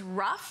 It looks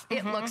rough.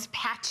 It looks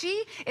patchy.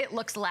 It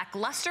looks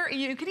lackluster.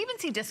 You can even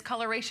see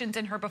discolorations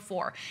in her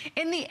before.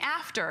 In the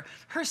after,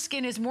 her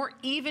skin is more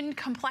even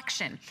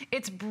complexion.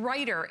 It's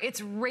brighter.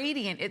 It's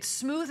radiant. It's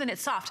smooth and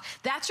it's soft.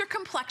 That's your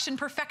complexion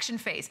perfection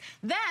phase.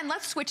 Then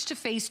let's switch to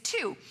phase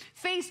 2.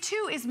 Phase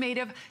 2 is made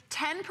of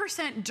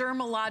 10%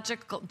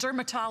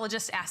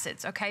 dermatologist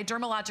acids, okay?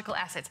 Dermalogical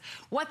acids.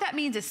 What that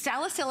means is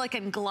salicylic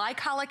and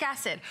glycolic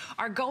acid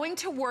are going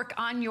to work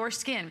on your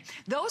skin.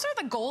 Those are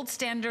the gold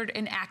standard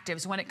in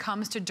actives when it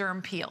comes to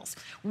derm peels.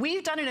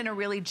 We've done it in a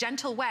really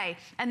gentle way,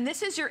 and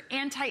this is your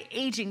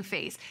anti-aging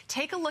phase.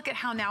 Take a look at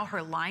how now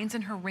her lines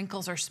and her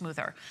wrinkles are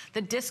smoother.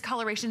 The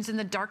discolorations and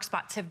the dark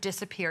spots have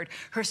disappeared.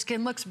 Her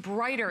skin looks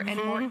brighter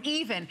and more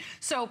even.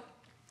 So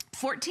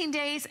 14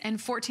 days and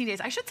 14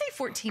 days. I should say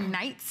 14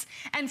 nights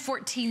and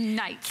 14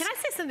 nights. Can I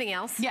say something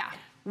else? Yeah.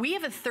 We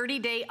have a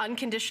 30-day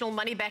unconditional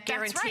money-back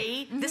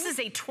guarantee. Right. This is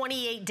a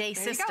 28-day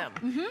system.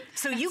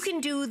 So Yes. you can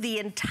do the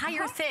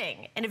entire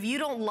thing, and if you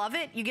don't love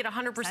it, you get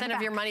 100%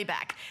 of your money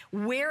back.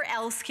 Where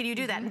else can you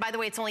do that? And by the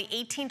way, it's only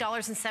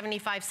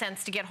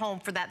 $18.75 to get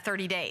home for that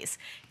 30 days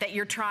that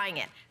you're trying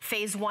it.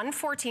 Phase 1,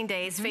 14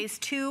 days. Phase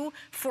 2,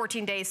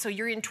 14 days. So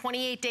you're in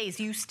 28 days.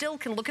 You still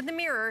can look in the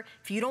mirror.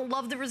 If you don't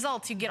love the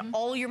results, you get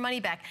all your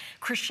money back.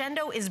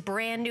 Crescendo is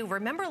brand new.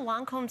 Remember,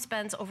 Lancome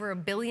spends over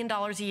 $1 billion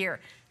a year.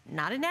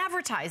 Not in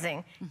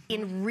advertising,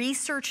 in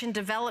research and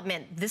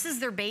development. This is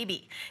their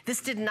baby.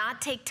 This did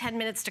not take 10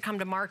 minutes to come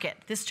to market.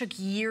 This took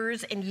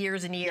years and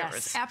years and years.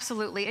 Yes,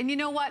 absolutely. And you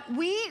know what?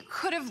 We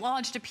could have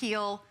launched a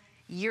peel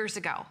years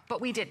ago,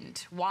 but we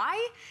didn't.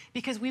 Why?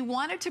 Because we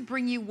wanted to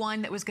bring you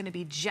one that was going to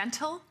be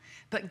gentle,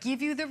 but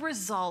give you the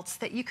results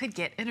that you could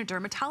get in a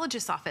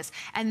dermatologist's office.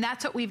 And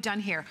that's what we've done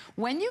here.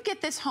 When you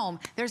get this home,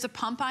 there's a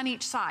pump on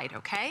each side,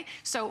 okay?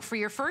 So for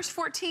your first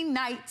 14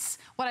 nights,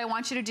 what I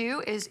want you to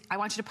do is I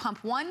want you to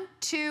pump 1,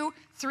 2,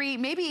 3,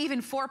 maybe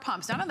even 4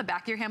 pumps. Not on the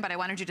back of your hand, but I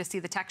wanted you to see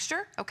the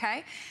texture,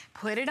 okay?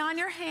 Put it on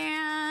your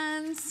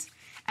hands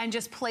and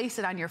just place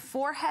it on your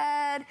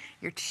forehead,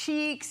 your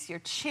cheeks, your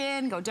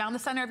chin, go down the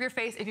center of your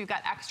face. If you've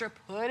got extra,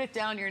 put it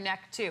down your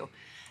neck too.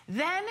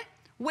 Then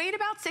wait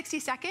about 60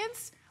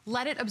 seconds,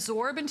 let it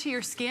absorb into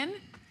your skin,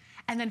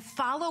 and then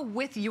follow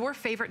with your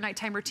favorite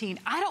nighttime routine.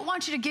 I don't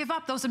want you to give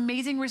up those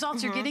amazing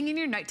results you're getting in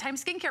your nighttime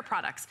skincare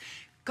products.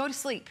 Go to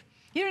sleep.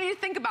 You don't need to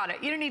think about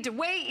it. You don't need to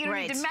wait. You don't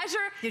need to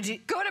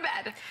measure. Go to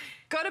bed.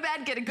 Go to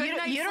bed, get a good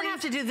night's sleep. You don't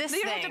have to do this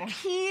thing. You don't have to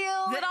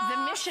peel it off.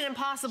 The Mission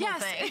Impossible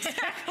thing.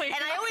 Exactly. And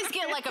I always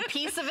get like a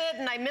piece of it,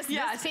 and I miss this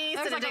piece,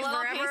 and like it takes a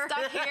little forever. piece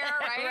stuck here,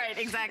 right? Right,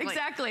 exactly.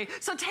 Exactly.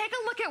 So take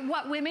a look at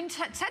what women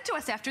said to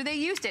us after they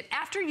used it.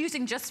 After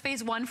using just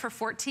phase 1 for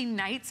 14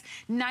 nights,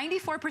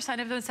 94%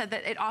 of them said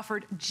that it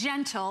offered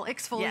gentle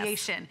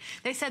exfoliation. Yes.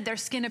 They said their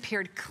skin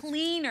appeared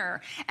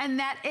cleaner and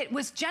that it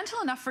was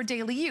gentle enough for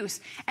daily use.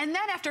 And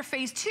then after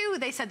phase 2,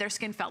 they said their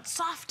skin felt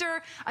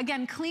softer,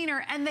 again,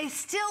 cleaner, and they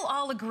still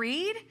all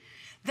agreed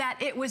that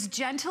it was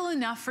gentle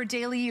enough for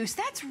daily use.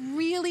 That's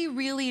really,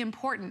 really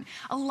important.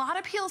 A lot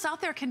of peels out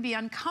there can be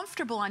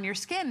uncomfortable on your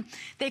skin.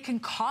 They can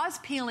cause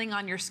peeling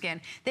on your skin.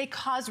 They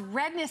cause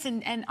redness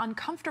and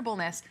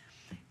uncomfortableness.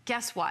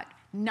 Guess what?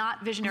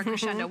 Not Visionary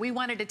Crescendo. We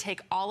wanted to take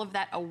all of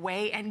that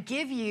away and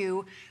give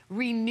you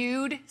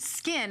renewed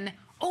skin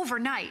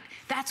overnight.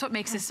 That's what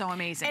makes this so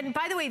amazing. And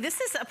by the way,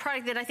 this is a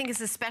product that I think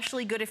is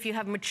especially good if you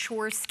have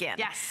mature skin.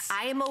 Yes.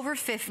 I am over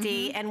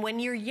 50, and when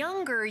you're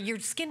younger, your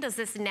skin does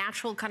this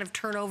natural kind of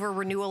turnover,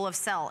 renewal of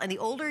cell. And the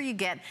older you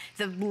get,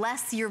 the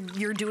less you're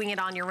doing it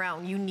on your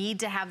own. You need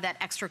to have that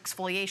extra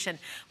exfoliation.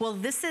 Well,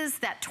 this is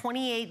that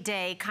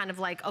 28-day kind of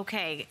like,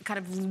 okay, kind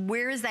of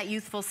where is that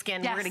youthful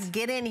skin? Yes. We're gonna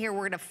get in here,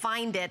 we're gonna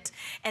find it.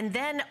 And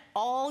then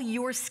all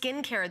your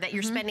skincare that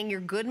you're spending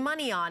your good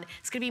money on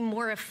is gonna be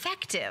more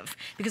effective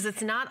because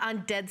it's not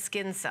on dead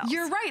skin cells.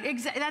 You're right,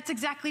 that's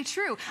exactly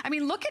true. I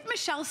mean, look at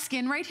Michelle's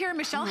skin right here.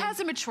 Michelle has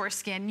a mature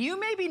skin. You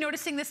may be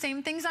noticing the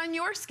same things on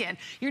your skin.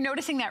 You're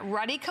noticing that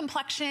ruddy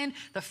complexion,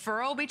 the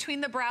furrow between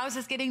the brows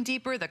is getting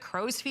deeper, the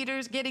crow's feet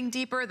is getting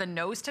deeper, the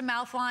nose to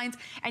mouth lines,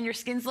 and your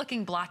skin's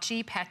looking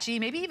blotchy, patchy,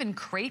 maybe even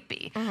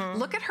crepey.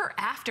 Look at her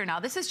after now.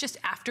 This is just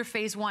after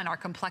phase 1, our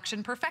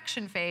complexion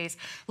perfection phase.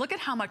 Look at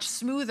how much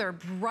smoother,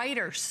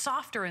 brighter,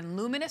 softer, and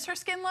luminous her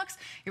skin looks.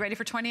 You ready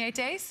for 28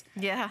 days?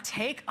 Yeah.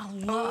 Take a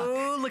look.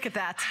 Oh, look at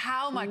that.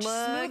 How much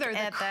smoother. The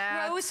that.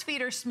 crow's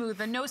feet are smooth.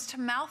 The nose to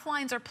mouth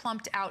lines are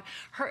plumped out.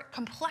 Her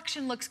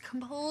complexion looks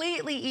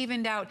completely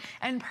evened out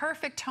and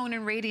perfect tone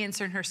and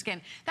radiance in her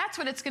skin. That's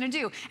what it's gonna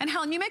do. And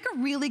Helen, you make a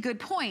really good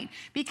point,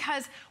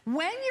 because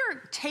when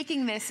you're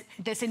taking this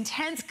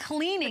intense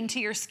cleaning to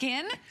your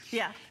skin,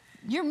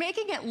 you're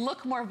making it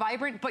look more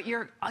vibrant, but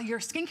your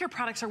skincare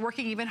products are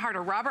working even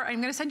harder. Robert, I'm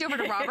gonna send you over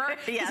to Robert,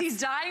 because he's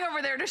dying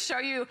over there to show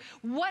you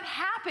what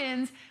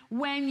happens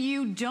when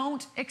you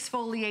don't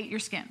exfoliate your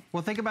skin.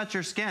 Well, think about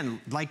your skin.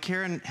 Like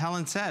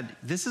Helen said,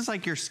 this is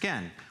like your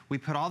skin. We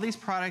put all these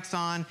products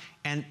on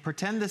and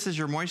pretend this is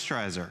your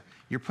moisturizer.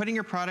 You're putting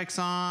your products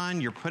on,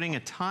 you're putting a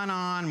ton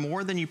on,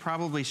 more than you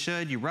probably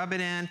should. You rub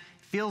it in,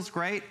 feels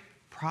great.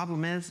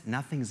 Problem is,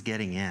 nothing's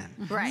getting in.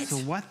 Right. So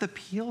what the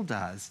peel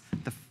does,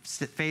 the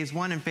phase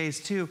 1 and phase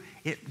 2,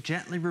 it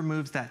gently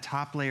removes that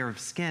top layer of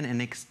skin,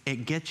 and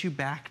it gets you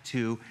back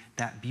to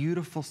that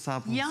beautiful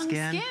supple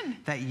skin,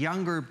 that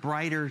younger,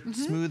 brighter,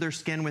 smoother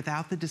skin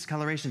without the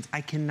discolorations.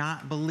 I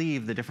cannot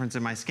believe the difference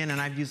in my skin, and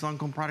I've used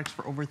Lancome products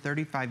for over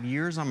 35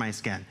 years on my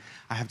skin.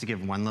 I have to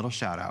give one little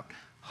shout out.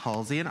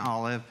 Halsey and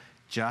Olive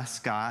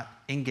just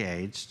got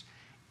engaged,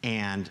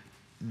 and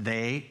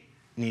they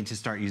need to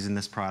start using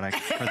this product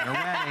for their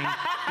wedding,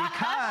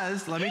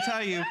 because let me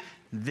tell you,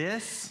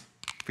 this,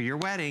 for your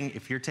wedding,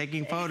 if you're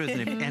taking photos, and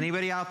if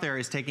anybody out there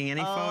is taking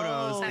any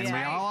photos, and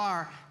we all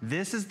are,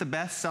 this is the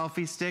best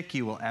selfie stick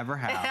you will ever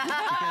have.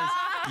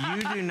 Because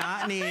you do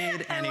not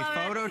need any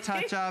photo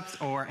touch-ups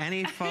or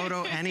any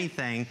photo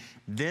anything.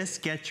 This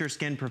gets your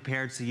skin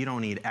prepared, so you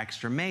don't need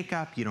extra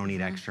makeup, you don't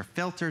need extra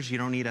filters, you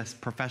don't need a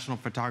professional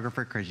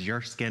photographer, because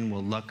your skin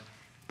will look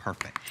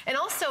perfect. And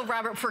also,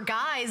 Robert, for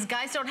guys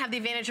don't have the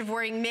advantage of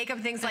wearing makeup,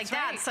 things like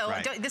that. So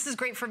this is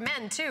great for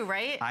men too,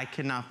 right? I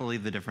cannot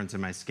believe the difference in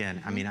my skin.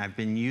 I mean, I've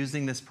been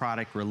using this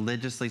product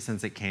religiously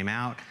since it came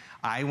out.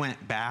 I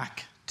went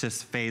back to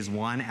phase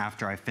 1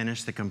 after I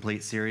finished the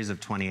complete series of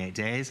 28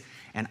 days.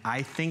 And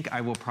I think I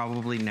will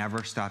probably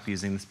never stop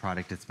using this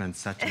product. It's been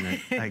such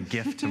a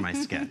gift to my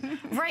skin.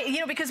 Right,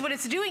 you know, because what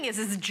it's doing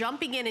is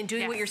jumping in and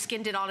doing what your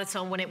skin did on its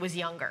own when it was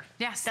younger.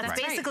 Yes,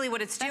 that's basically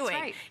what it's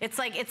doing. It's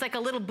like a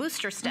little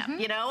booster step,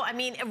 you know? I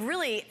mean,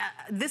 really,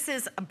 this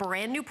is a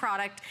brand new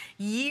product,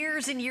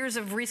 years and years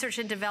of research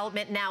and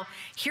development. Now,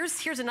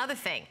 here's another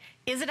thing.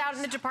 Is it out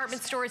in the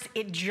department stores?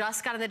 It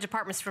just got in the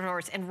department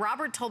stores. And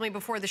Robert told me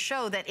before the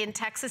show that in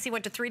Texas, he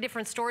went to 3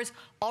 different stores,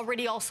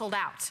 already all sold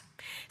out.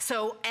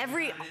 So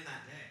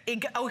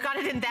got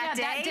it in that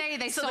day? That day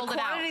they sold it out. So the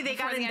quantity they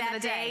got in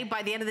that day,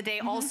 by the end of the day,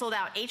 all sold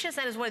out.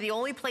 HSN is one of the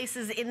only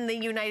places in the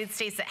United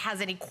States that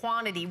has any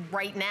quantity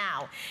right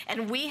now.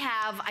 And we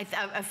have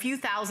a few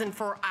thousand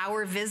for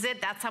our visit.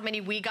 That's how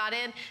many we got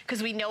in,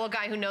 because we know a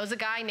guy who knows a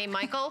guy named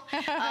Michael.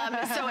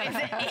 So it's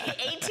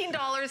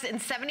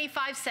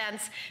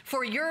 $18.75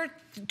 for your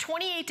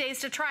 28 days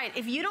to try it.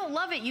 If you don't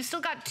love it, you're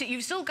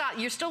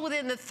still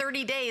within the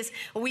 30 days.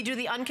 We do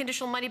the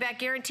unconditional money back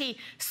guarantee.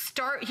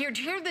 Here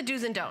are the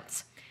do's and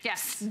don'ts.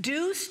 Yes.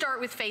 Do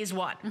start with phase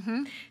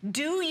 1.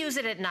 Do use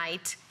it at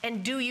night,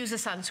 and do use a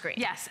sunscreen.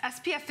 Yes,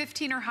 SPF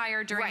 15 or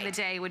higher during the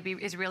day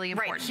is really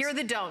important. Right, here are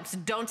the don'ts.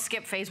 Don't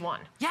skip phase 1.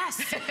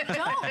 Yes,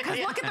 don't, because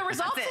look at the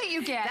results that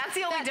you get. That's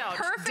the only don't.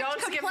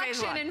 Perfect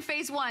complexion in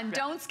phase 1.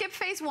 Don't skip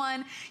phase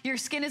 1. Your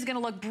skin is gonna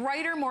look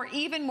brighter, more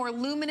even, more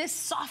luminous,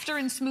 softer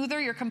and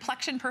smoother, your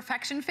complexion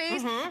perfection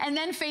phase. And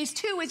then phase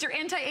 2 is your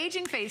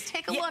anti-aging phase.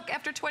 Take a look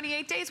after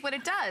 28 days what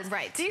it does.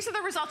 Right. These are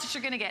the results that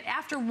you're gonna get.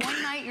 After 1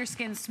 night, your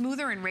skin's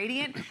smoother and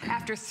radiant.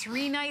 After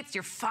 3 nights,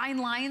 your fine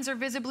lines are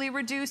visibly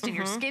reduced and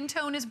your skin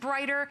tone is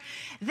brighter.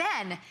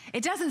 Then,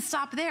 it doesn't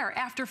stop there.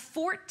 After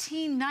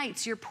 14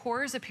 nights, your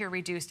pores appear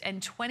reduced,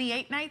 and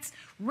 28 nights,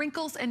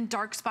 wrinkles and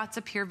dark spots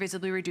appear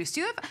visibly reduced.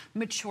 You have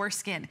mature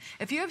skin.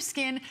 If you have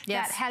skin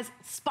that has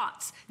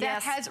spots,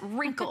 that has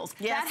wrinkles,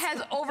 that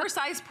has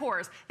oversized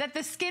pores, that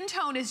the skin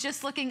tone is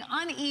just looking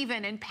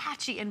uneven and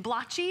patchy and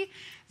blotchy,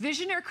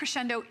 Visionaire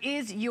Crescendo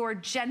is your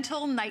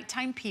gentle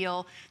nighttime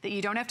peel that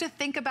you don't have to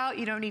think about,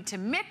 you don't need to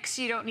mix,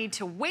 you don't need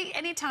to wait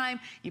any time.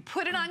 You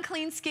put it on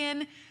clean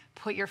skin,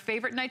 put your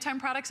favorite nighttime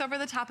products over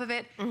the top of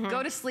it,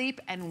 go to sleep,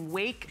 and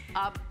wake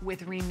up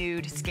with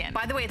renewed skin.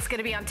 By the way, it's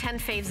gonna be on 10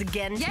 faves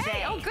again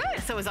today. Oh,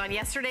 good. So it was on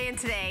yesterday and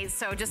today,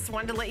 so just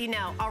wanted to let you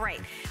know. All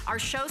right, our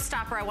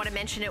showstopper, I wanna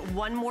mention it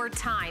one more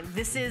time.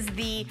 This is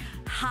the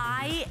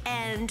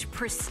high-end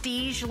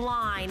prestige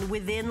line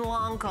within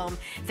Lancome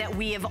that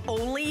we have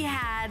only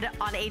had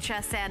on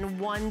HSN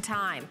one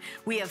time.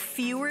 We have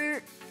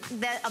fewer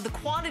of the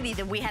quantity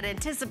that we had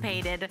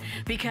anticipated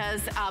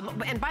because,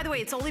 and by the way,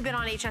 it's only been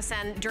on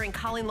HSN during during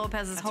Colleen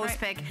Lopez's host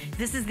pick,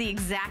 this is the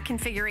exact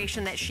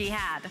configuration that she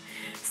had.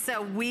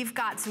 So we've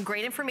got some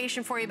great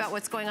information for you about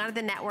what's going on at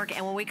the network,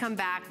 and when we come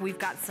back, we've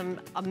got some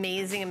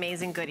amazing,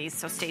 amazing goodies,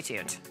 so stay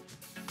tuned.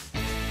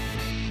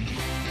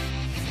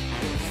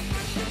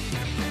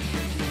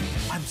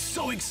 I'm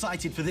so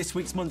excited for this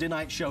week's Monday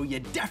Night Show,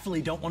 you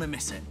definitely don't want to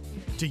miss it.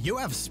 Do you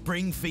have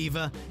spring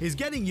fever? Is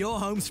getting your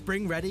home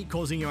spring ready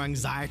causing you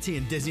anxiety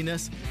and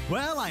dizziness?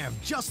 Well, I have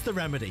just the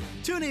remedy.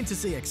 Tune in to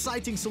see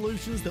exciting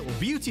solutions that will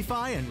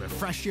beautify and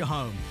refresh your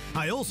home.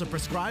 I also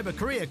prescribe a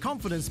career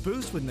confidence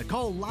boost with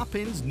Nicole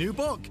Lapin's new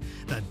book,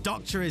 The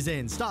Doctor Is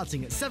In,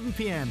 starting at 7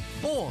 p.m.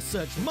 or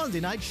search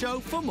Monday Night Show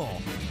for more.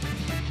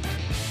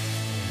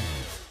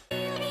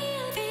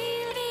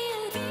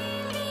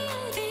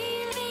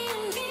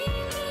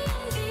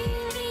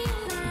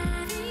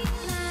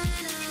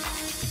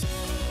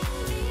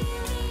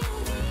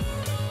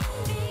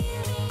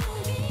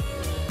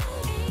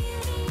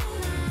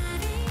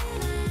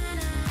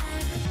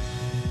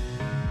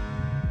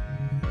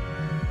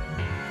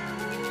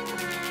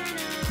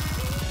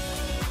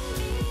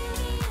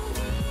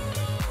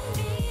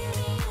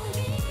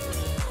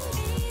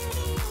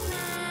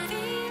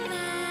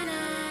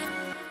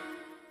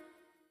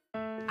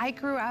 I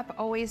grew up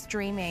always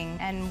dreaming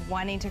and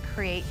wanting to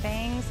create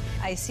things.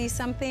 I see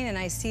something and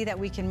I see that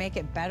we can make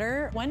it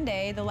better. One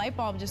day, the light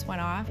bulb just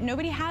went off.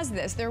 Nobody has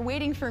this. They're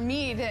waiting for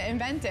me to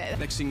invent it.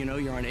 Next thing you know,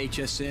 you're on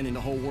HSN and the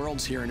whole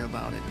world's hearing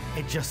about it.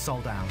 It just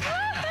sold out.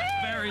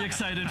 Very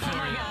excited for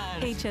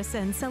you.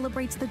 HSN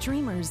celebrates the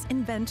dreamers,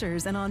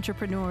 inventors, and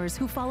entrepreneurs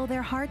who follow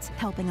their hearts,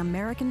 helping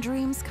American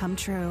dreams come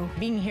true.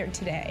 Being here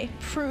today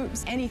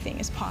proves anything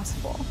is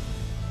possible.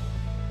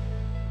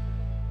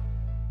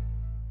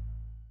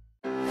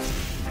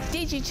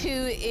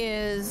 DG2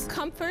 is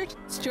comfort,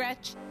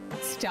 stretch,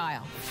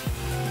 style.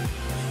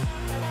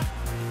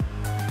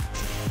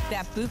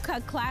 That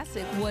bootcut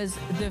classic was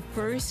the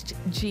first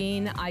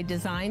jean I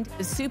designed.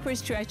 The Super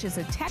Stretch is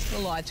a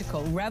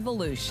technological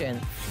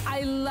revolution.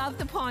 I love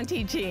the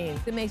Ponte jean.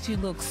 It makes you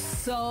look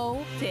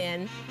so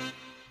thin.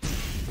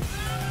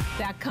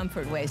 That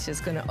comfort waist is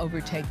going to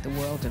overtake the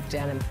world of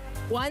denim.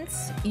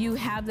 Once you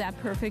have that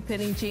perfect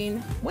fitting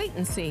jean, wait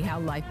and see how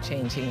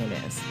life-changing it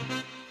is.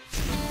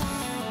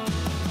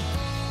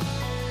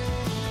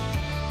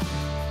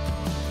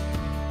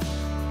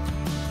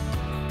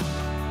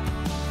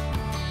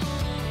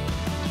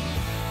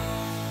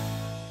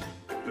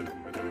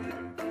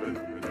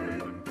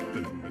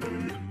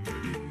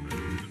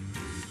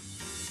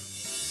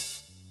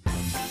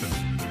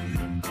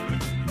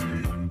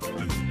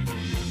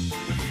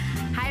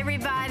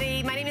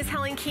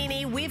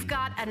 We've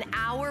got an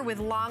hour with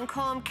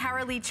Lancome,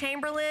 Carolee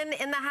Chamberlain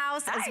in the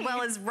house, as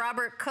well as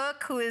Robert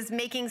Cook, who is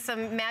making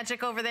some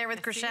magic over there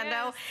with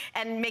Crescendo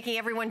and making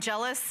everyone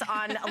jealous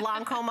on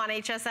Lancome on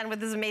HSN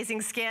with his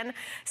amazing skin.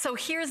 So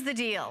here's the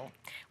deal.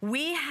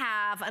 We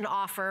have an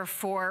offer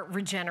for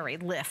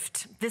Regenerate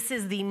Lift. This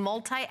is the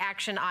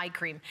multi-action eye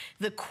cream.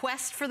 The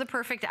quest for the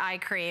perfect eye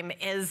cream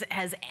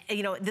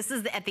this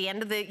is at the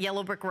end of the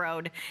yellow brick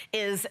road,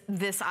 is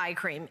this eye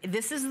cream.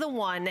 This is the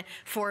one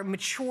for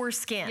mature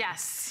skin.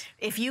 Yes.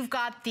 If you've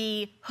got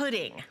the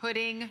hooding,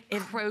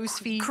 crow's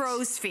feet.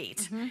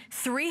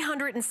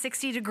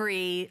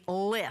 360-degree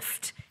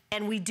lift.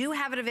 And we do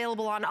have it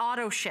available on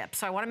auto ship,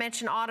 so I want to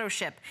mention auto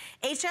ship.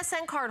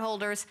 HSN card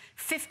holders,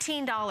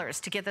 $15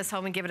 to get this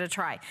home and give it a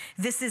try.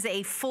 This is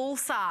a full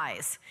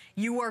size.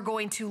 You are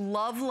going to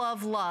love,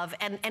 love, love.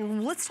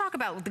 And let's talk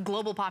about the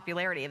global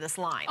popularity of this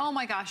line. Oh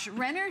my gosh,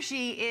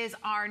 Renergie is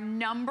our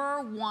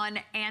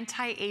 #1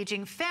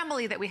 anti-aging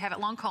family that we have at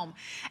Lancome.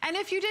 And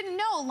if you didn't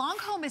know,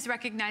 Lancome is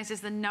recognized as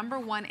the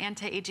 #1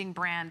 anti-aging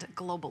brand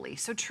globally.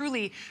 So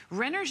truly,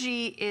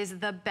 Renergie is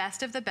the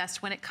best of the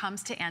best when it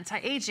comes to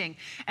anti-aging.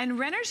 And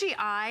Renergie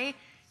Eye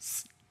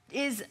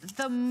is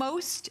the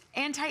most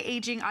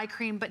anti-aging eye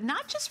cream, but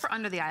not just for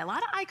under the eye. A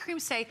lot of eye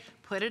creams say,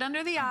 put it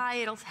under the eye,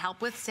 it'll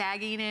help with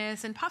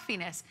sagginess and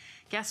puffiness.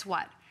 Guess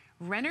what?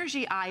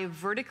 Renergie Eye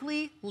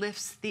vertically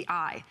lifts the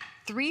eye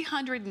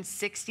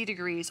 360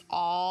 degrees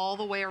all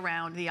the way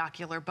around the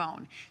ocular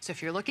bone. So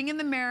if you're looking in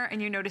the mirror and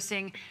you're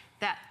noticing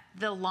that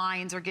the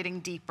lines are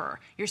getting deeper,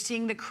 you're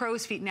seeing the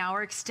crow's feet now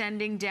are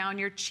extending down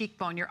your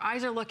cheekbone, your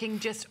eyes are looking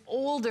just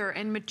older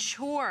and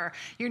mature,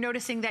 you're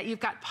noticing that you've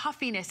got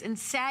puffiness and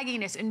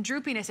sagginess and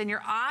droopiness and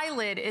your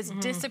eyelid is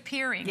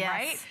disappearing,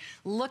 right?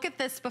 Look at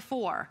this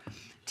before.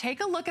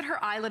 Take a look at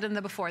her eyelid in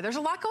the before. There's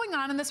a lot going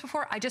on in this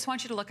before. I just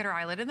want you to look at her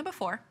eyelid in the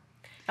before.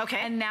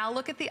 Okay. And now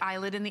look at the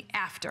eyelid in the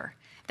after.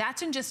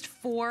 That's in just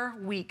 4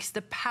 weeks.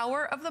 The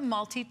power of the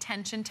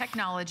multi-tension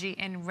technology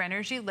in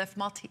Renergie Lift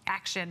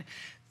Multi-Action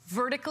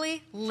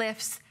vertically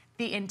lifts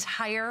the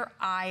entire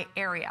eye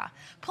area.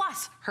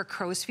 Plus, her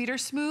crow's feet are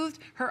smoothed,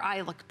 her eye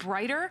looks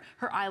brighter,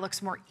 her eye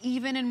looks more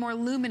even and more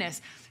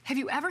luminous. Have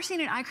you ever seen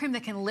an eye cream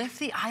that can lift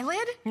the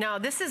eyelid? No,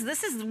 this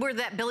is where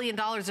that $1 billion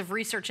of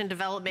research and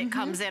development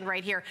comes in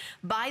right here.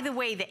 By the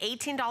way, the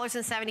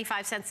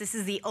 $18.75, this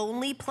is the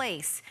only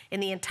place in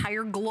the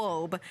entire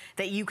globe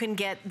that you can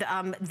get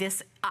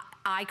this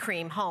eye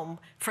cream home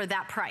for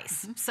that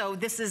price. So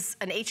this is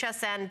an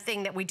HSN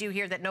thing that we do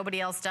here that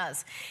nobody else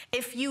does.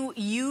 If you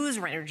use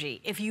Renergy,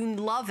 if you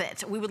love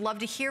it, we would love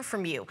to hear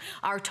from you.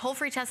 Our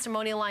toll-free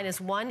testimonial line is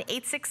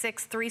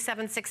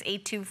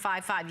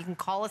 1-866-376-8255. You can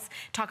call us,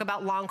 talk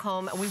about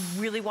Lancome. We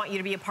really want you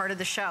to be a part of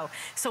the show.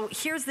 So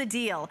here's the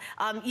deal.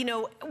 You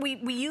know, we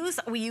use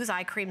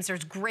eye creams.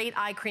 There's great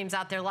eye creams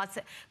out there,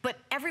 but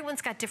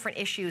everyone's got different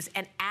issues.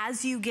 And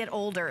as you get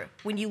older,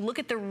 when you look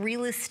at the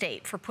real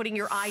estate for putting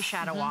your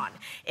eyeshadow on,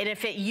 and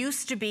if it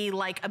used to be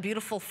like a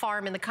beautiful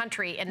farm in the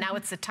country and now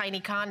it's a tiny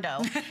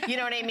condo, you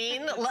know what I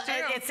mean?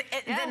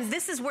 Then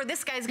this is where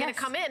this guy's gonna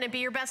come in and be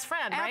your best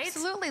friend, right?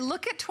 Absolutely.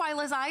 Look at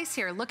Twyla's eyes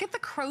here. Look at the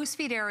crow's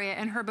feet area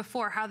in her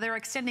before, how they're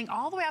extending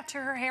all the way out to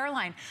her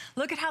hairline.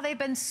 Look at how they've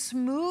been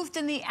smoothed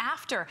in the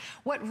after.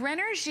 What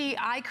Renergy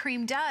eye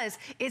cream does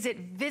is it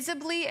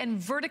visibly and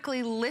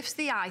vertically lifts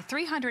the eye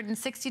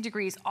 360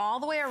 degrees all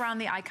the way around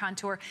the eye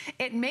contour.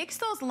 It makes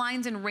those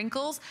lines and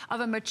wrinkles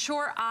of a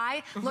mature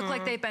eye look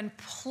like they've been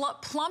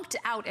plumped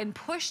out and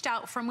pushed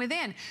out from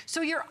within.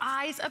 So your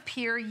eyes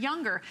appear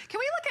younger. Can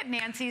we look at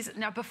Nancy's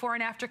now before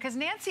and after? Because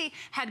Nancy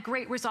had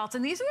great results,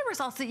 and these are the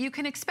results that you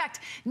can expect.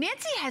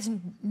 Nancy has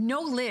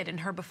no lid in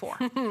her before.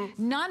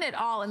 None at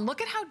all. And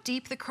look at how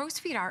deep the crow's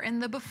feet are in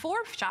the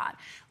before shot.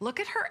 Look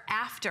at her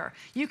after.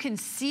 You can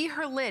see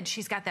her lid.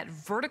 She's got that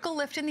vertical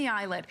lift in the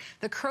eyelid.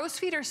 The crow's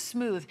feet are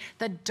smooth.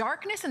 The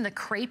darkness and the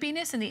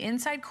crepiness in the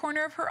inside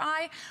corner of her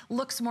eye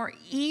looks more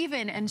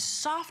even and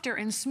softer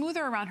and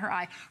smoother around her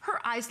eye. Her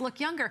eyes look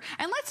younger.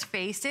 And let's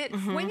face it,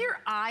 when your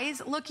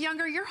eyes look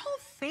younger, your whole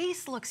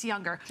face looks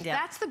younger.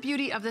 That's the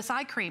beauty of this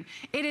eye cream.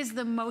 It is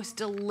the most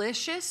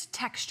delicious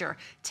texture.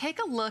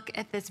 Take a look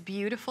at this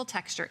beautiful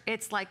texture.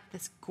 It's like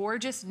this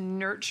gorgeous,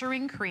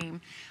 nurturing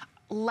cream.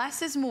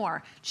 Less is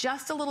more,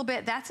 just a little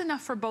bit. That's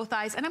enough for both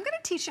eyes. And I'm gonna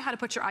teach you how to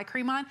put your eye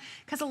cream on,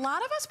 because a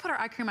lot of us put our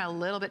eye cream on a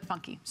little bit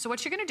funky. So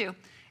what you're gonna do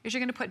is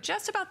you're gonna put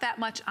just about that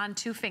much on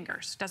 2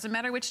 fingers. Doesn't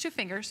matter which 2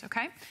 fingers,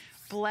 okay?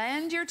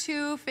 Blend your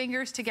 2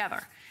 fingers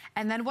together.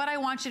 And then what I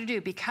want you to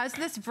do, because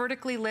this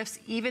vertically lifts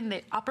even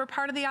the upper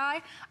part of the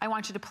eye, I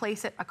want you to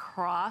place it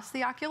across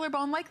the ocular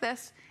bone like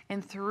this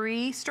in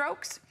 3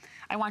 strokes.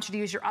 I want you to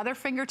use your other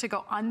finger to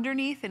go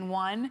underneath in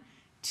 1,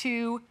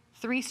 2,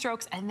 3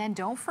 strokes, and then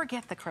don't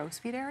forget the crow's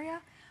feet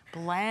area.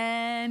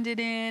 Blend it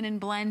in and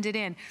blend it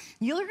in.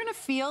 You're gonna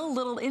feel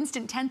little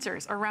instant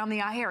tensors around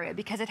the eye area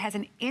because it has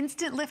an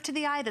instant lift to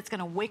the eye that's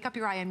gonna wake up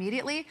your eye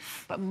immediately.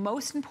 But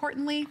most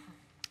importantly,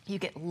 you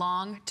get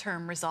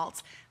long-term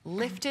results.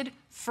 Lifted,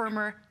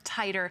 firmer,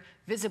 tighter,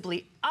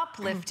 visibly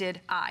uplifted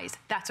eyes.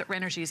 That's what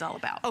Renergy is all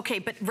about. Okay,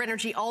 but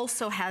Renergy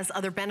also has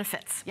other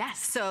benefits. Yes.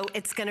 So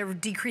it's gonna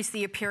decrease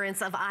the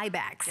appearance of eye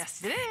bags.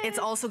 Yes, it is. It's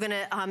also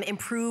gonna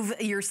improve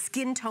your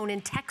skin tone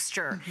and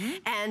texture.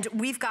 And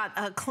we've got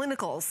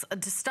clinicals,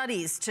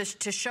 studies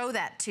to show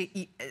that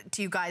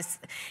to you guys.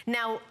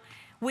 Now,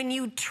 when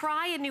you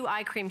try a new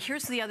eye cream,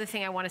 here's the other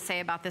thing I want to say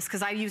about this,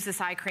 because I use this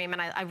eye cream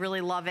and I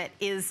really love it,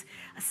 is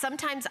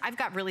sometimes I've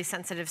got really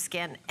sensitive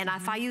skin, and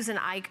if I use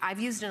I've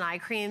used an eye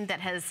cream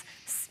that has,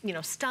 you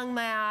know, stung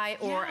my eye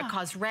or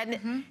caused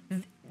redness.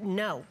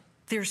 No.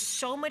 There's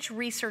so much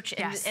research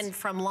and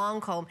from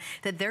Lancome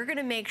that they're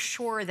gonna make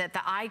sure that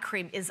the eye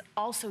cream is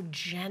also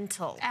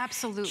gentle.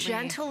 Absolutely.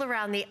 Gentle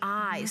around the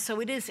eye. So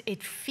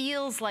it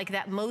feels like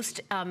that most,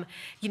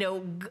 you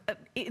know,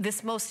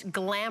 this most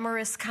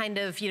glamorous kind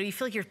of, you know, you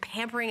feel like you're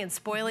pampering and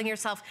spoiling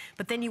yourself,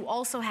 but then you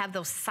also have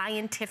those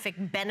scientific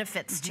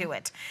benefits to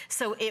it.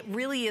 So it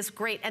really is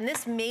great. And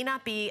this may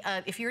not be,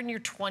 if you're in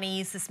your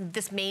 20s,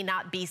 this may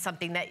not be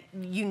something that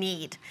you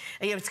need.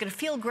 You know, it's gonna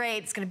feel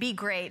great, it's gonna be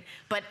great,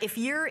 but if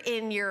you're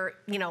in your,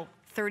 you know,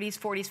 30s,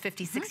 40s,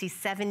 50s, 60s,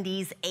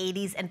 70s,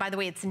 80s. And by the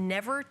way, you're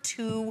never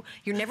too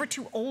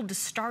old to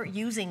start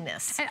using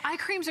this. And eye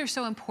creams are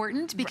so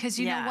important because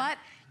you know what?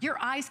 Your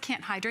eyes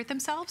can't hydrate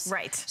themselves.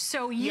 Right.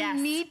 So you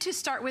need to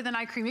start with an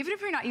eye cream. Even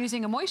if you're not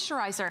using a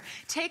moisturizer,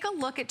 take a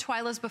look at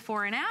Twyla's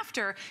before and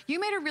after. You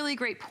made a really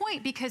great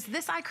point because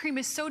this eye cream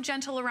is so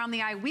gentle around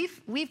the eye.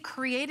 We've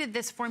created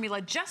this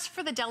formula just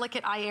for the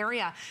delicate eye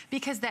area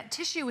because that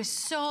tissue is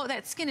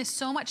that skin is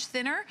so much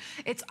thinner.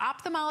 It's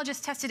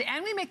ophthalmologist tested,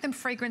 and we make them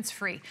fragrance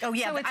free. Oh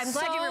yeah, so it's I'm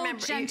glad you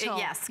remember. Gentle.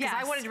 Yes, because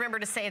I wanted to remember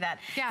to say that.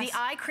 The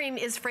eye cream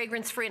is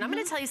fragrance free, and I'm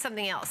gonna tell you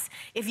something else.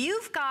 If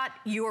you've got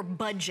your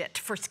budget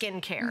for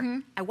skincare,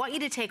 I want you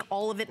to take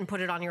all of it and put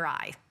it on your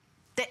eye.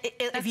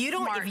 If you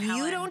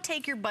don't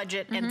take your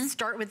budget and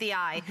start with the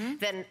eye,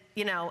 then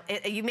you know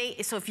you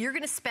may. So if you're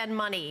going to spend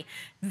money,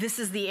 this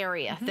is the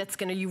area that's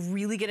you're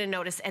really going to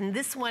notice. And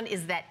this one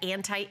is that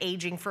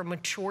anti-aging for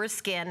mature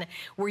skin,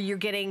 where you're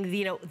getting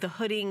the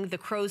hooding, the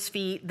crow's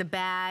feet, the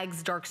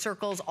bags, dark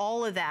circles,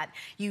 all of that.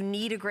 You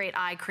need a great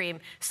eye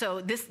cream.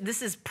 So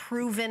this is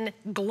proven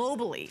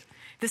globally.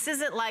 This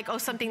isn't like,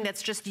 something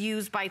that's just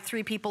used by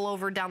 3 people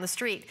over down the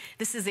street.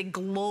 This is a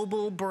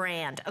global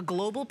brand, a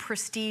global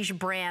prestige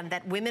brand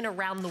that women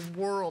around the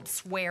world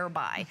swear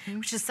by,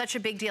 which is such a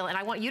big deal. And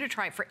I want you to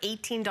try it for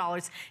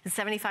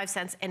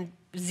 $18.75. And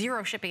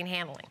 0 shipping and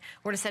handling.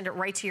 We're gonna send it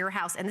right to your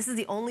house. And this is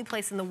the only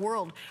place in the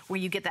world where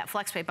you get that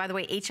flex pay. By the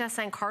way,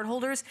 HSN card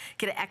holders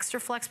get an extra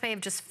flex pay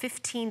of just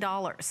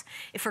 $15.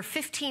 For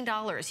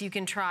 $15, you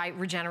can try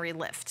Regenerate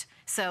Lift.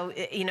 So,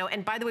 you know,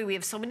 and by the way, we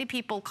have so many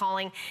people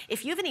calling.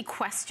 If you have any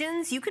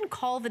questions, you can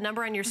call the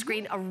number on your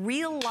screen. A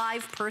real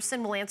live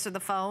person will answer the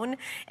phone,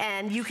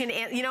 and you can,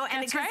 you know,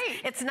 and it's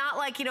not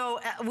like, you know,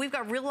 we've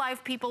got real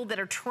live people that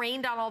are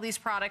trained on all these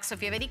products. So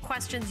if you have any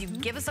questions, you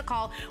give us a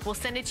call. We'll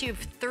send it to you.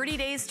 30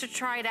 days to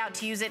try it out,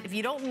 to use it. If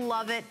you don't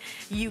love it,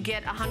 you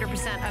get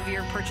 100% of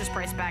your purchase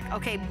price back.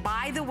 Okay,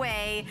 by the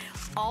way,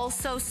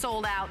 also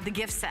sold out the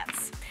gift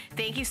sets.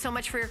 Thank you so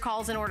much for your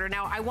calls and order.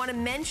 Now, I want to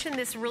mention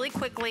this really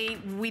quickly.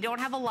 We don't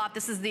have a lot.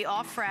 This is the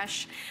All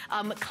Fresh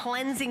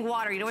cleansing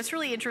water. You know, what's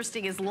really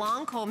interesting is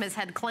Lancome has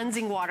had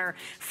cleansing water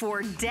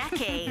for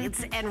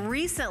decades. And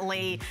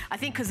recently, I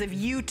think because of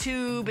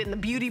YouTube and the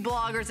beauty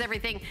bloggers,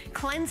 everything,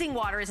 cleansing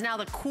water is now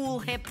the cool,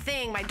 hip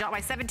thing. My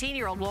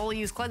 17-year-old will only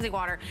use cleansing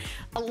water.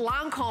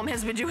 Lancome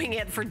has been doing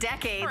it for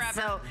decades.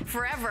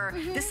 Forever.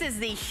 This is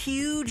the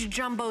huge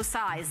jumbo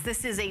size.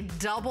 This is a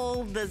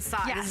double the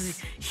size. Yes. This is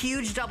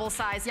huge double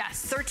size. Yes.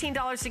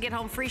 $13 to get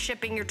home, free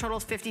shipping. Your total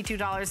is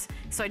 $52.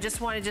 So I just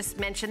want to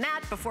mention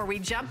that before we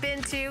jump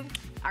into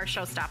our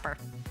showstopper.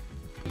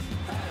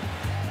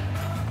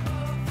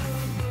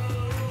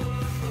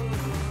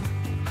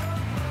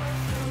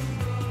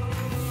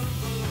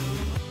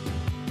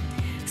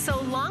 So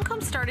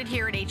Lancome started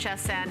here at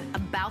HSN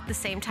about the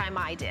same time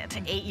I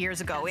did, 8 years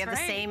ago. We have the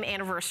same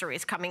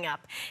anniversaries coming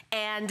up.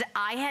 And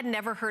I had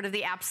never heard of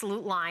the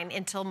Absolute line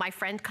until my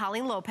friend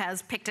Colleen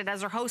Lopez picked it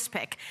as her host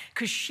pick.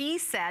 Because she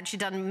said, she'd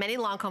done many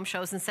Lancome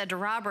shows and said to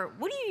Robert,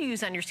 what do you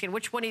use on your skin?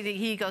 Which one do you think?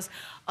 He goes,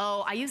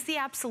 oh, I use the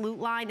Absolute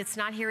line. It's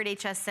not here at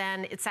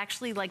HSN. It's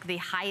actually like the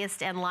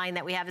highest end line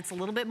that we have. It's a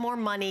little bit more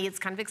money. It's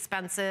kind of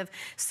expensive.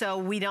 So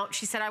we don't,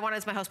 she said, I want it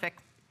as my host pick.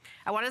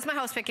 I want it as my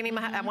host pick. Give me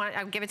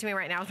my, give it to me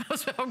right now as my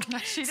host pick.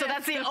 So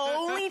that's the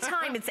only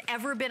time it's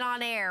ever been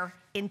on air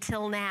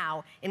until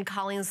now in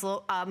Colleen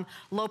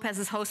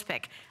Lopez's host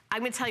pick. I'm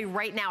going to tell you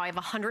right now, I have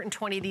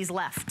 120 of these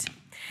left.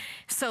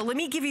 So let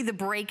me give you the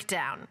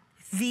breakdown.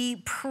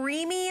 The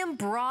premium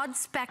broad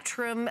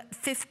spectrum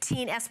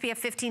SPF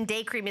 15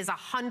 day cream is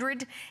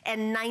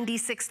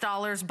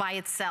 $196 by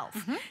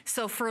itself.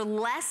 So for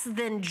less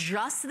than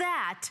just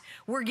that,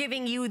 we're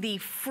giving you the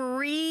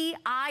free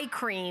eye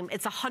cream.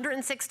 It's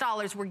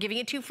 $106. We're giving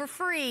it to you for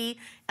free.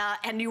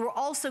 And you were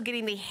also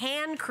getting the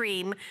hand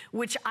cream,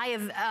 which I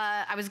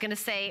was gonna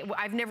say,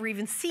 I've never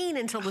even seen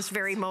until this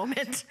very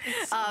moment.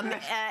 And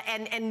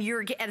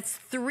it's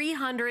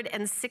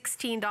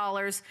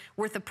 $316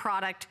 worth of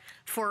product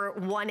for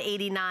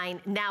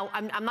 $189. Now,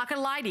 I'm not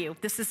gonna lie to you,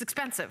 this is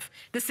expensive.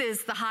 This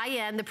is the high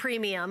end, the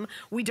premium.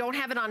 We don't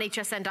have it on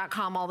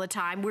hsn.com all the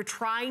time. We're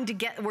trying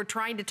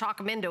to talk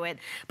them into it,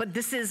 but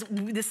this is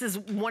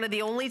one of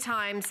the only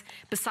times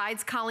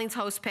besides Colleen's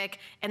host pick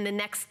and the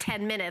next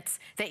 10 minutes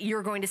that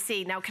you're going to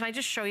see. Now, can I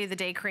just show you the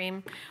day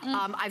cream?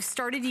 I've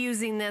started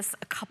using this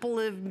a couple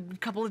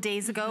of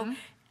days ago.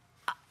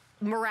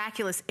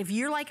 Miraculous. If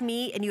you're like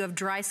me and you have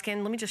dry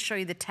skin, let me just show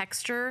you the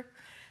texture.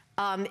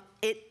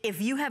 If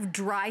you have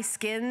dry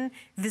skin,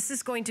 this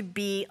is going to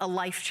be a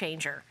life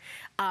changer.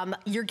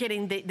 You're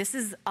getting, this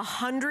is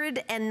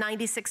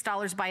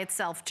 $196 by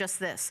itself, just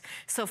this.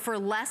 So for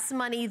less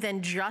money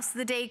than just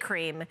the day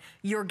cream,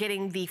 you're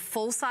getting the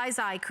full-size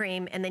eye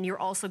cream, and then you're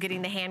also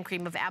getting the hand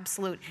cream of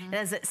Absolute. It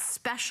has a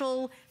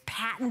special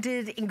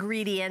patented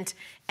ingredient,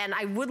 and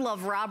I would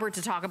love Robert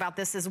to talk about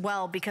this as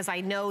well, because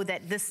I know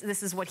that this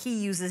is what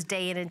he uses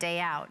day in and day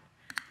out.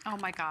 Oh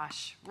my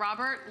gosh.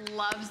 Robert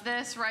loves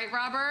this, right,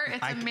 Robert?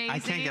 It's amazing. I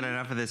can't get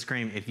enough of this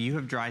cream. If you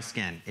have dry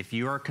skin, if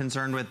you are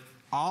concerned with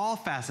all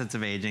facets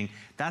of aging,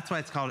 that's why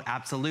it's called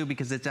Absolute,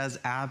 because it does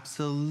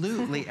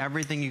absolutely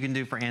everything you can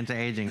do for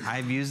anti-aging.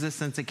 I've used this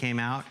since it came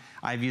out.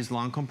 I've used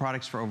Lancome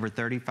products for over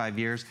 35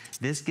 years.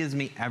 This gives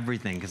me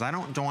everything, because I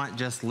don't want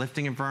just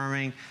lifting and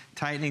firming,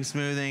 tightening,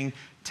 smoothing,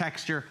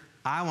 texture.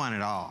 I want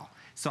it all.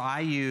 So I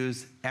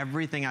use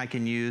everything I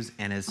can use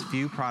and as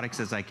few products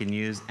as I can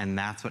use, and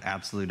that's what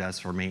Absolute does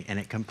for me. And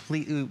it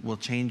completely will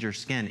change your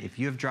skin. If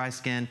you have dry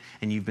skin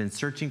and you've been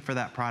searching for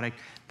that product,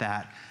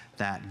 that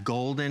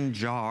golden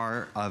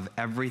jar of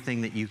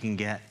everything that you can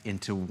get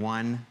into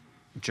one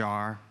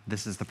jar,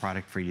 this is the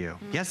product for you.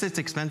 Yes, it's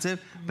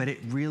expensive, but it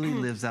really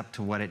lives up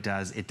to what it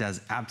does. It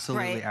does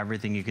absolutely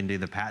everything you can do.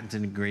 The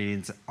patented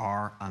ingredients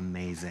are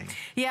amazing.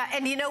 Yeah,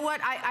 and you know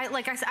what?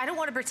 Like I said, I don't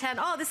want to pretend,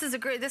 oh, this is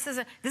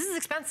expensive.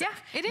 Yeah,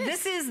 it is.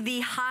 This is the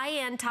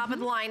high-end, top of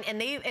the line,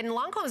 and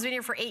Lancome's been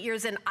here for 8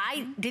 years, and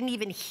I didn't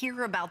even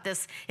hear about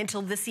this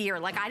until this year.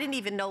 Like, I didn't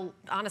even know,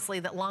 honestly,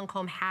 that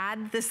Lancome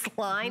had this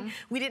line.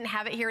 We didn't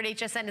have it here at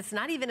HSN. It's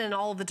not even in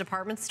all of the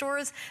department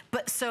stores.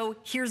 But so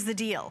here's the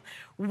deal.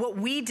 What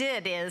we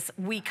did is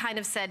we kind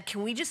of said,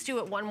 can we just do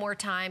it one more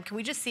time? Can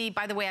we just see,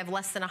 by the way, I have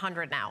less than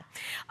 100 now.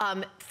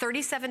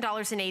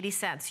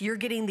 $37.80. You're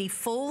getting the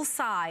full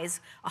size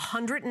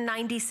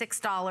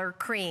 $196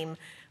 cream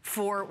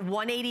for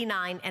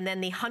 $189, and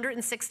then the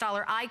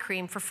 $106 eye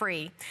cream for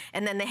free,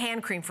 and then the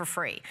hand cream for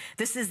free.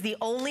 This is the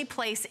only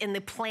place in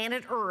the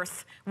planet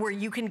Earth where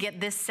you can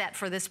get this set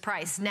for this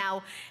price.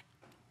 Now,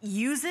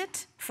 use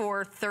it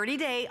for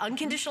 30-day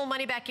unconditional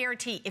money-back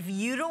guarantee. If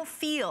you don't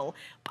feel,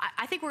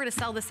 I think we're gonna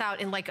sell this out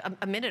in like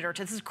a minute or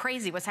two. This is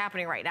crazy what's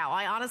happening right now.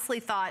 I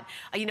honestly thought,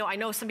 you know, I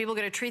know some people are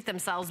gonna treat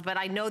themselves, but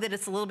I know that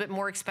it's a little bit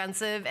more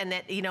expensive and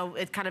that, you know,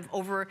 it's kind of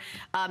over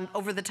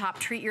the top,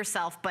 treat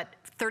yourself, but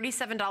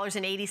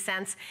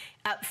 $37.80.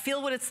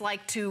 Feel what it's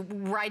like to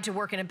ride to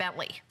work in a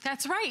Bentley.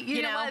 That's right.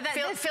 You know what?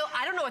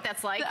 I don't know what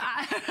that's like.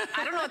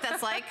 I don't know what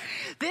that's like.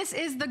 This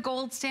is the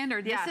gold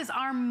standard. Yeah. This is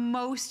our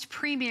most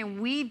premium.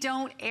 We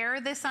don't air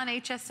this on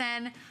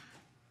HSN.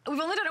 We've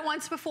only done it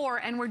once before,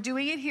 and we're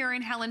doing it here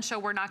in Helen's show.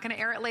 We're not going to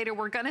air it later.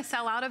 We're going to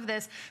sell out of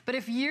this. But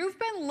if you've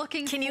been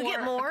looking for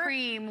a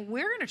cream,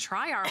 we're going to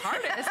try our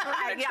hardest.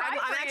 I'm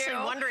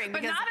actually wondering.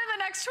 But not in the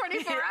next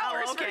 24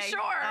 hours for sure.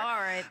 All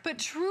right. But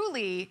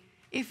truly,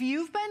 if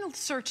you've been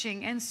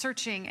searching and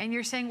searching and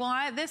you're saying,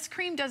 well, this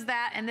cream does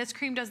that and this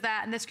cream does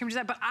that and this cream does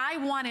that, but I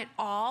want it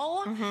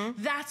all,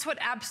 that's what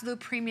Absolute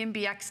Premium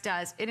BX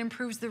does. It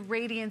improves the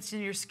radiance in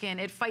your skin.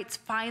 It fights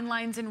fine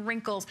lines and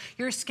wrinkles.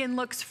 Your skin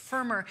looks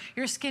firmer.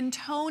 Your skin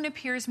tone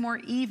appears more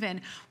even.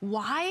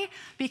 Why?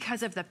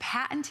 Because of the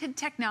patented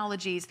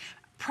technologies.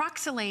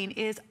 Proxylane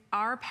is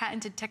our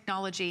patented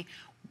technology.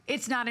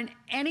 It's not in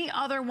any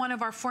other one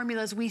of our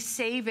formulas. We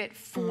save it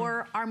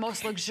for our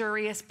most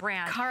luxurious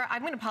brand. Cara,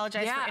 I'm going to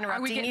apologize for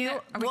interrupting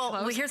you.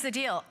 Well, here's the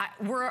deal.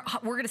 We're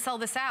going to sell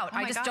this out.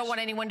 I just don't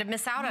want anyone to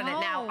miss out on it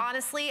now.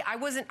 Honestly,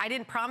 I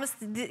didn't promise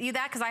you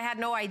that because I had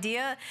no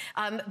idea.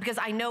 Because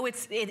I know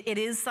it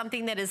is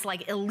something that is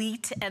like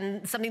elite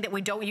and something that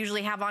we don't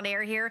usually have on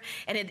air here.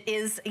 And it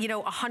is, you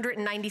know,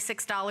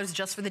 $196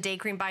 just for the day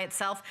cream by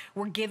itself.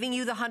 We're giving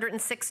you the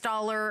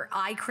 $106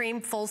 eye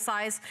cream full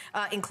size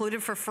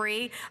included for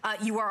free.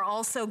 You are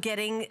also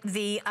getting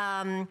the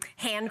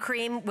hand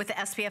cream with the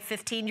SPF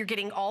 15. You're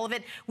getting all of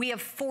it. We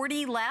have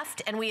 40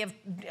 left, and we have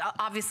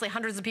obviously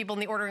hundreds of people in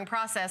the ordering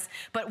process,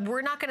 but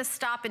we're not going to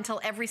stop until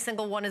every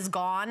single one is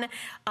gone.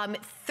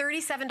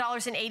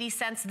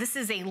 $37.80. This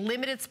is a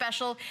limited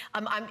special.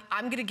 I'm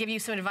going to give you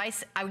some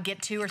advice. I would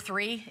get 2 or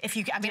 3 if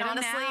you. I mean,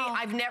 honestly,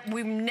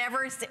 we've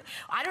never.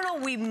 I don't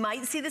know. We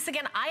might see this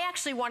again. I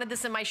actually wanted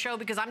this in my show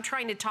because I'm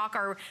trying to talk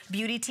our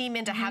beauty team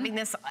into having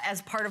this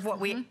as part of what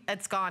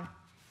it's gone.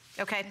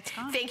 Okay,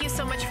 thank you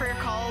so much for your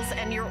calls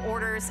and your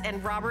orders.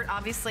 And Robert,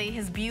 obviously,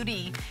 his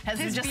beauty has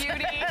made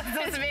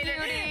it,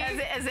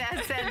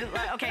 as said,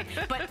 okay.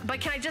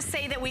 But can I just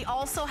say that we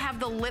also have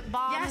the lip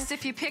balm? Yes,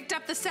 if you picked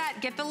up the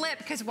set, get the lip,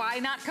 because why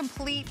not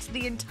complete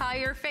the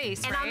entire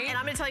face, and right?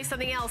 I'm going to tell you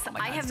something else.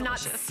 I have not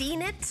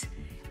seen it.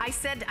 I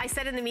said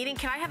in the meeting,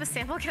 can I have a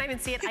sample? Can I even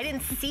see it? I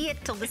didn't see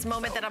it till this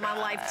moment that I'm on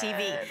live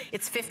TV.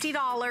 It's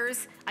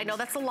 $50. I know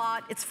that's a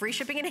lot. It's free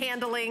shipping and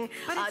handling.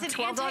 But it's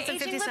an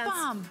anti-aging lip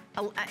balm.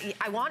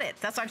 I want it.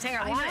 That's what I'm saying.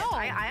 I want it.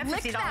 I have $50.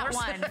 Lick that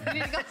one.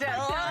 You need to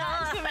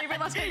go maybe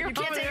let's get your You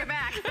can't take it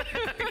back.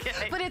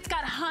 Okay. But it's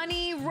got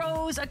honey,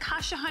 rose,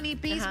 acacia honey,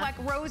 beeswax,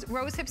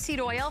 rose hip seed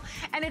oil.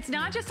 And it's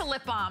not just a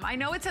lip balm. I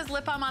know it says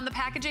lip balm on the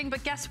packaging,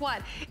 but guess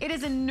what? It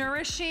is a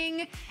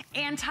nourishing,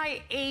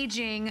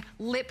 anti-aging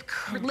lip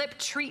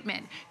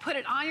treatment. Put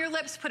it on your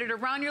lips, put it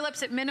around your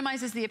lips. It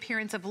minimizes the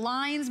appearance of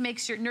lines,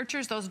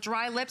 nurtures those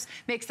dry lips,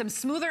 makes them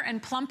smoother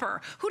and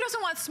plumper. Who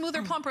doesn't want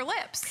smoother, plumper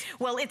lips?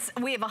 Well,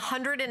 we have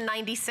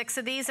 196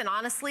 of these, and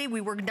honestly,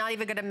 we were not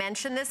even going to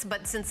mention this,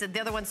 but since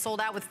the other one sold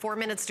out with 4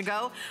 minutes to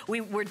go,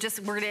 we're going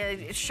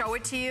to show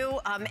it to you,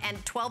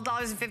 and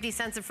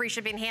 $12.50 of free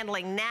shipping and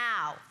handling.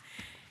 Now,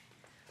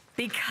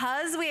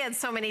 because we had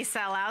so many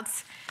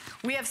sellouts,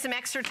 we have some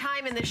extra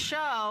time in the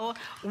show.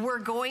 We're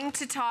going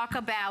to talk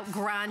about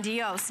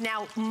Grandiose.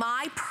 Now,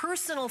 my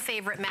personal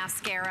favorite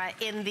mascara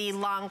in the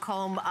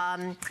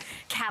Lancome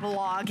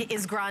catalog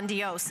is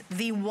Grandiose.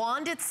 The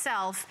wand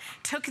itself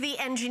took the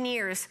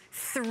engineers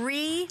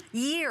 3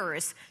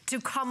 years to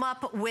come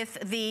up with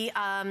the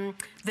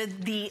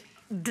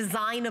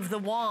design of the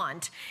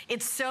wand.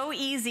 It's so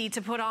easy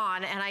to put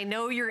on, and I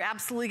know you're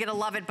absolutely gonna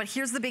love it, but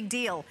here's the big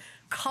deal.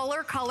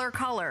 Color, color,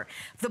 color.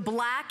 The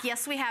black,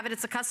 yes, we have it.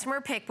 It's a customer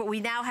pick, but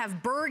we now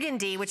have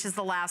burgundy, which is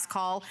the last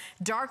call,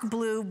 dark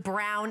blue,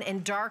 brown,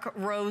 and dark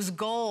rose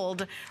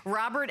gold.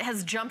 Robert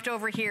has jumped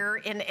over here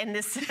in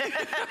this.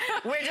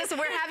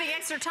 we're having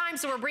extra time,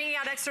 so we're bringing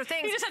out extra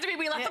things. You just have to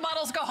we let the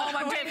models go home.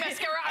 I'm doing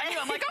mascara on you.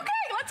 I'm like, okay,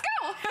 let's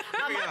go.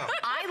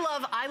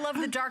 I love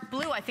the dark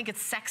blue. I think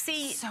it's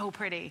sexy. So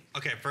pretty.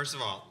 Okay, first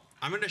of all,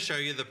 I'm going to show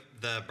you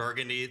the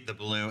burgundy, the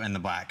blue, and the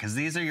black, because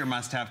these are your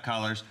must-have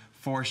colors.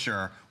 For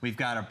sure. We've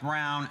got a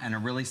brown and a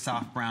really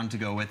soft brown to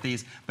go with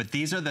these, but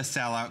these are the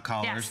sellout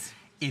colors. Yes.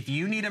 If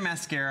you need a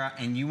mascara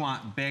and you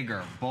want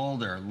bigger,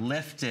 bolder,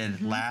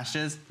 lifted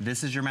lashes,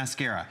 this is your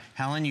mascara.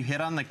 Helen, you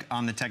hit on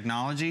the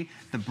technology.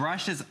 The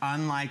brush is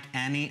unlike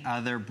any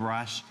other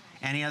brush,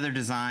 any other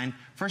design.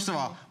 First of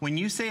all, when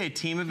you say a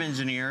team of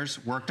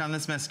engineers worked on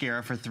this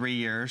mascara for 3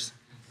 years,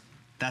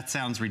 That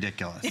sounds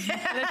ridiculous.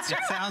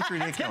 It sounds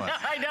ridiculous.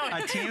 I know,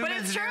 A team of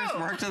engineers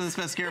worked on this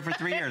mascara for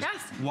 3 years.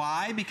 Yes.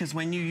 Why? Because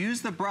when you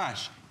use the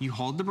brush, you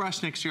hold the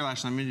brush next to your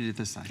lash line. I'm going to do it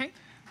this side. Okay.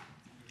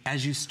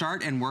 As you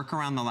start and work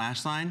around the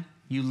lash line,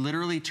 you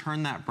literally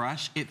turn that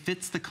brush. It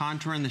fits the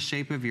contour and the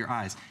shape of your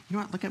eyes. You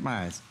know what? Look at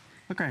my eyes.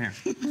 Look right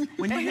here.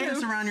 When you do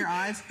this around your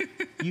eyes,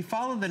 you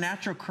follow the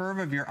natural curve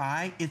of your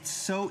eye. It's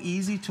so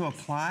easy to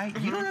apply.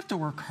 You don't have to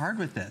work hard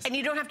with this. And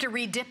you don't have to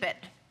re-dip it.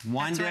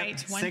 One dip,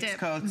 6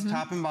 coats,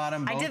 top and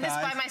bottom, both I did this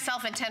eyes. by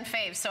myself in 10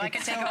 faves, so I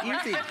can take so over.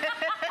 easy.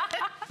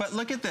 But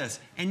look at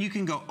this. And you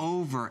can go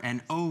over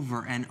and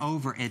over and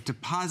over. It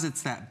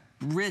deposits that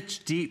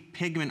rich, deep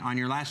pigment on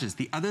your lashes.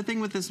 The other thing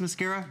with this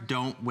mascara,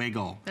 don't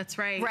wiggle. That's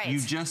right. You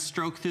just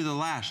stroke through the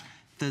lash.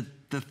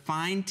 The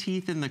fine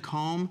teeth in the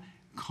comb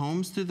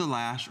combs through the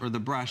lash or the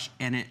brush,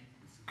 and it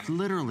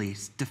literally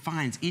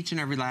defines each and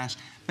every lash,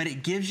 but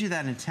it gives you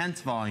that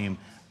intense volume.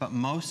 But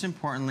most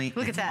importantly,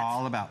 it's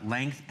all about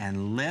length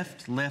and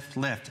lift, lift,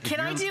 lift. Can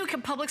I do a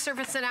public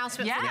service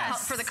announcement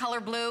for the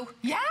color blue?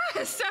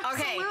 Yes,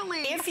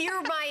 absolutely. Okay, if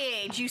you're my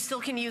age, you still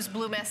can use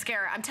blue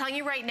mascara. I'm telling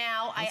you right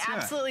now, I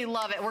absolutely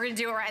love it. We're gonna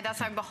do it right. That's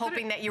why I'm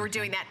hoping that you were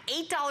doing that.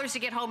 $8 to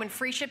get home and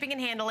free shipping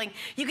and handling.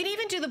 You can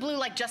even do the blue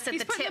like just at the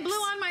tips. He's putting the blue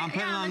on my, I'm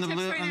putting on the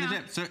blue on the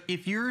tip. So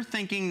if you're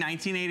thinking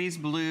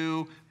 1980s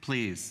blue,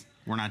 please,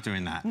 we're not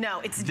doing that. No,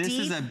 it's deep. This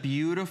is a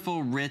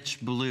beautiful, rich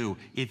blue.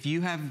 If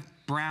you have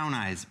brown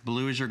eyes,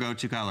 blue is your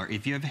go-to color.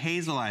 If you have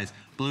hazel eyes,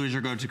 blue is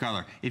your go-to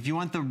color. If you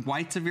want the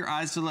whites of your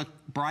eyes to look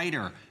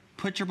brighter,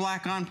 put your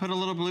black on, put a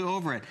little blue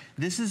over it.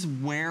 This is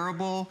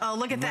wearable,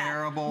 look at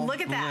wearable that.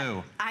 Look at blue.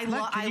 that. I Look,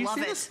 love it. Can you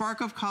see the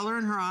spark of color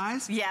in her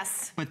eyes?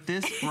 Yes. But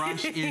this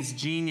brush is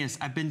genius.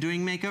 I've been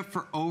doing makeup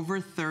for over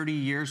 30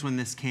 years when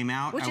this came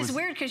out. Which is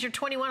weird because you're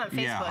 21 on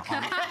Facebook.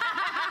 Yeah,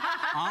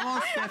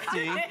 almost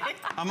 50.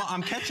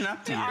 I'm catching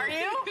up to you. Are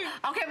you?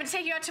 Okay, I'm gonna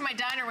take you out to my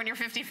diner when you're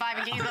 55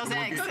 and get you those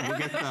eggs.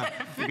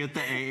 We'll get the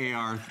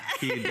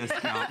AARP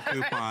discount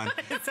coupon.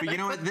 But you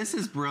know what? This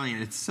is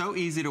brilliant. It's so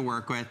easy to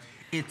work with.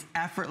 It's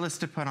effortless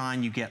to put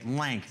on. You get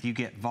length, you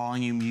get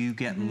volume, you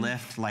get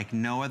lift like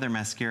no other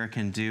mascara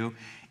can do.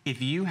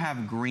 If you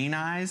have green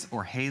eyes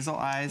or hazel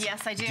eyes,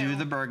 yes, I do. Do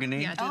the burgundy.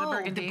 Yeah, do the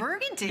burgundy. The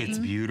burgundy. It's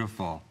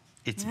beautiful.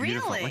 It's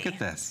beautiful. Really? Look at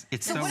this.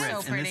 It's so It was rich.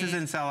 so And this is pretty.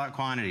 in sellout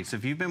quantity. So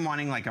if you've been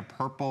wanting like a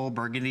purple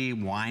burgundy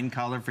wine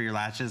color for your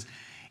lashes,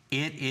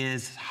 it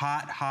is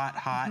hot, hot,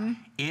 hot.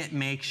 It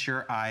makes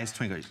your eyes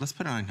twinkle. Let's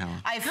put it on, Helen.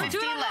 I have 50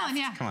 left.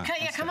 Yeah. Come on.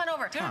 Come on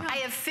over. I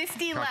have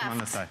 50 left. Come on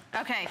this side.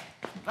 Okay.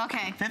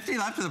 Okay. 50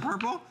 left of the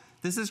purple?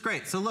 This is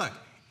great. So look,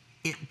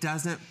 it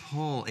doesn't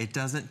pull, it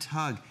doesn't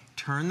tug.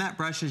 Turn that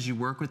brush as you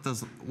work with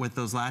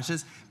those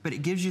lashes, but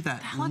it gives you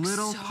that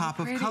little pop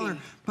of color.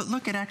 But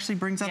look, it actually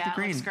brings out the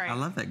green. Looks great. I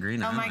love that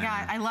green eyeliner. Oh my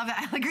God, I love it.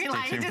 I like green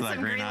eyeliner. Stay tuned for that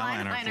green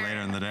eyeliner later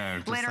in the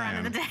day. Later on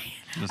in the day.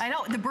 I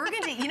know, the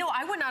burgundy, you know,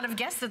 I would not have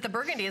guessed that the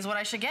burgundy is what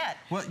I should get.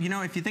 Well, you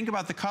know, if you think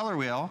about the color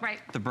wheel,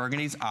 the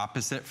burgundy's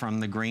opposite from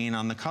the green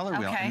on the color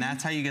wheel. And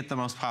that's how you get the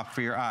most pop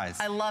for your eyes.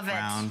 I love it.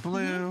 Brown,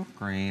 blue,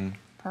 green,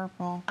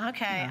 purple.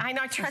 Okay, I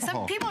know.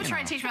 Some people are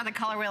trying to teach me about the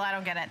color wheel. I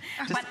don't get it.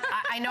 But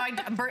I know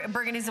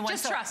burgundy's the one.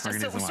 Just trust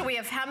us. So we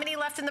have how many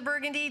left in the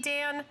burgundy,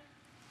 Dan?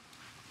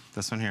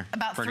 This one here.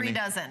 About burgundy. 3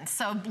 dozen.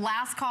 So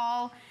last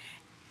call.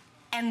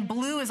 And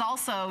blue is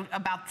also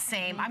about the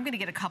same. I'm gonna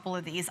get a couple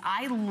of these.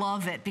 I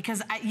love it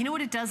because you know what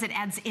it does? It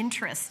adds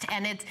interest,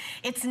 and it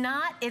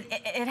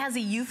has a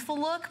youthful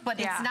look, but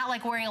it's not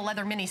like wearing a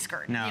leather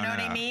miniskirt. No, you know what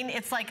I mean?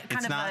 It's like kind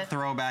it's of not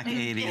throwback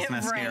 80s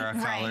mascara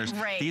colors.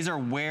 These are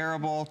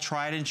wearable,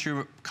 tried and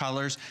true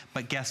colors,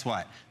 but guess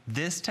what?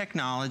 This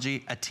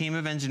technology, a team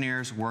of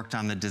engineers worked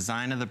on the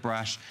design of the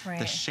brush,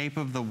 the shape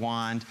of the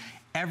wand.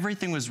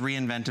 Everything was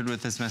reinvented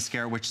with this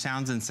mascara, which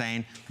sounds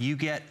insane. You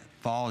get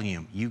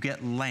volume, you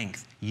get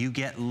length, you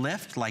get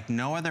lift like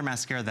no other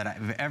mascara that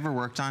I've ever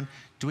worked on.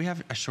 Do we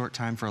have a short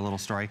time for a little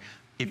story?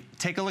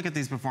 Take a look at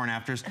these before and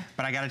afters,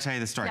 but I gotta tell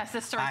you the story. Yes,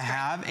 this story's I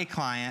have a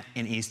client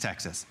in East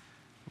Texas,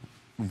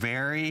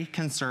 very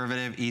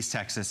conservative East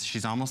Texas.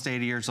 She's almost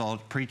 80 years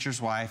old, preacher's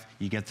wife,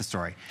 you get the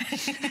story.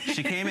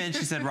 She came in,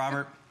 she said,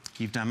 Robert,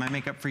 you've done my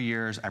makeup for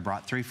years, I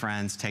brought 3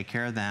 friends, take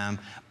care of them,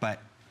 but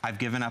I've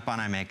given up on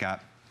eye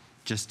makeup.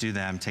 Just do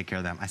them, take care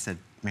of them. I said,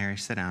 Mary,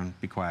 sit down,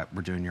 be quiet,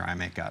 we're doing your eye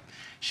makeup.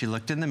 She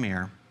looked in the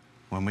mirror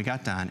when we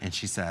got done and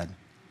she said,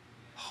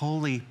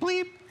 holy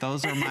bleep,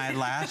 those are my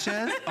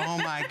lashes, oh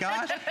my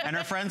gosh. And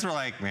her friends were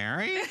like,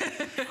 Mary,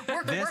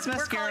 this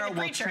mascara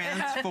will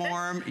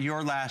transform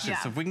your lashes.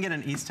 So if we can get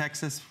an East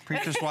Texas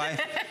preacher's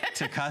wife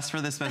to cuss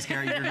for this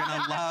mascara, you're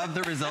gonna love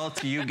the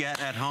results you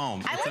get at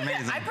home. It's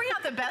amazing. I bring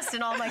out the best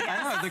in all my guests.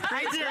 I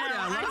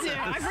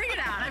know, I bring it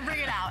out, I bring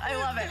it out. I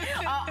love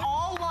it.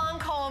 All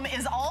Lancome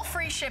is all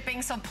free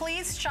shipping, so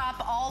please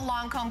shop all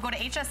Lancome. Go to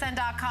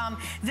hsn.com.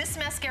 This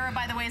mascara,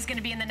 by the way, is going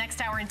to be in the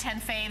next hour in 10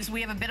 faves.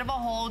 We have a bit of a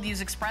hold.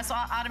 Use express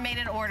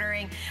automated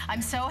ordering.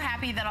 I'm so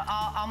happy that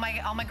all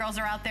my girls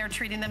are out there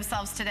treating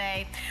themselves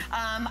today.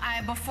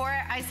 Before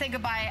I say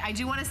goodbye, I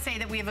do want to say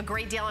that we have a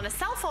great deal on a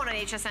cell phone at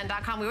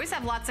hsn.com. We always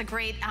have lots of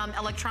great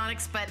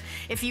electronics, but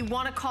if you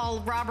want to call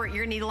Robert,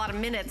 you're going to need a lot of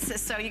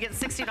minutes, so you get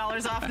 $60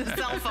 off the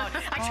cell phone.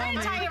 I try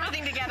to tie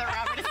everything together,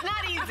 Robert. It's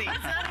not easy.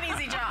 It's not an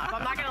easy job.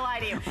 I'm not going to lie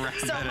to you.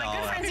 So my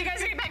good friends, you guys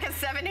are getting back at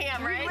 7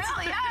 a.m., right?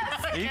 Really,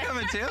 yes. Are you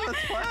coming too?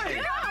 Let's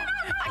play.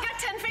 I got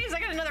 10 faves. I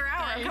got another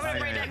hour. I'm coming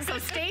up right next, so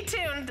stay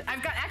tuned.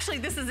 Actually,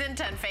 this is in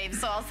 10 faves,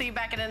 so I'll see you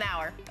back in an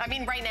hour. I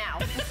mean, right now.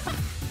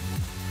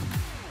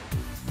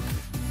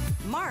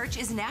 March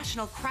is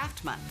National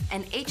Craft Month,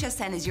 and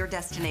HSN is your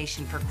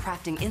destination for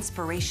crafting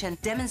inspiration,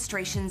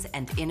 demonstrations,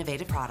 and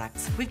innovative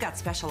products. We've got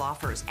special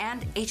offers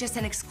and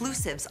HSN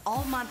exclusives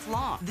all month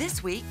long.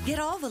 This week, get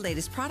all the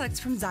latest products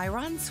from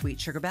Xyron, Sweet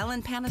Sugar Belle,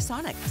 and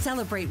Panasonic.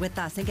 Celebrate with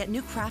us and get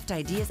new craft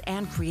ideas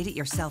and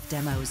create-it-yourself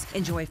demos.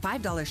 Enjoy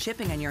 $5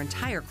 shipping on your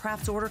entire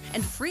crafts order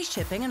and free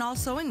shipping on all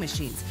sewing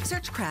machines.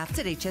 Search crafts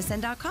at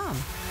hsn.com.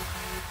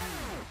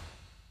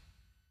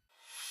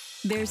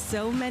 There's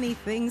so many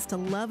things to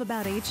love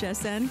about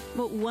HSN,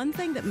 but one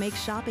thing that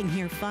makes shopping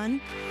here fun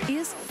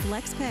is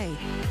FlexPay.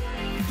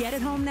 Get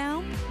it home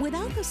now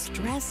without the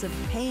stress of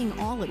paying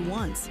all at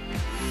once.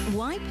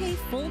 Why pay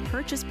full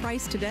purchase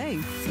price today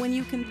when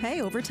you can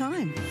pay over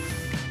time?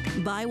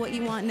 Buy what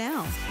you want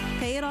now,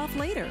 pay it off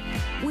later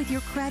with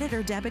your credit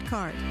or debit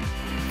card.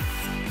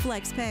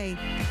 FlexPay.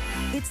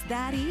 It's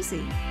that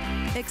easy.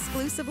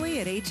 Exclusively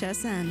at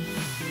HSN.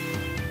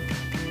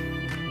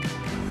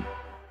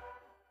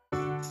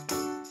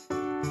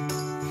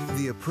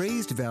 The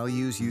appraised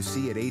values you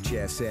see at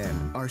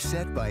HSN are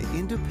set by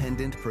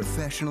independent,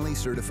 professionally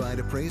certified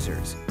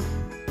appraisers.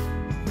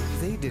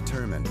 They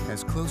determine,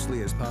 as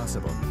closely as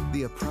possible,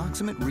 the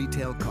approximate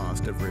retail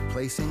cost of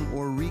replacing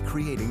or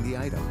recreating the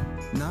item,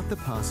 not the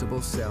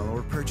possible sell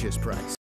or purchase price.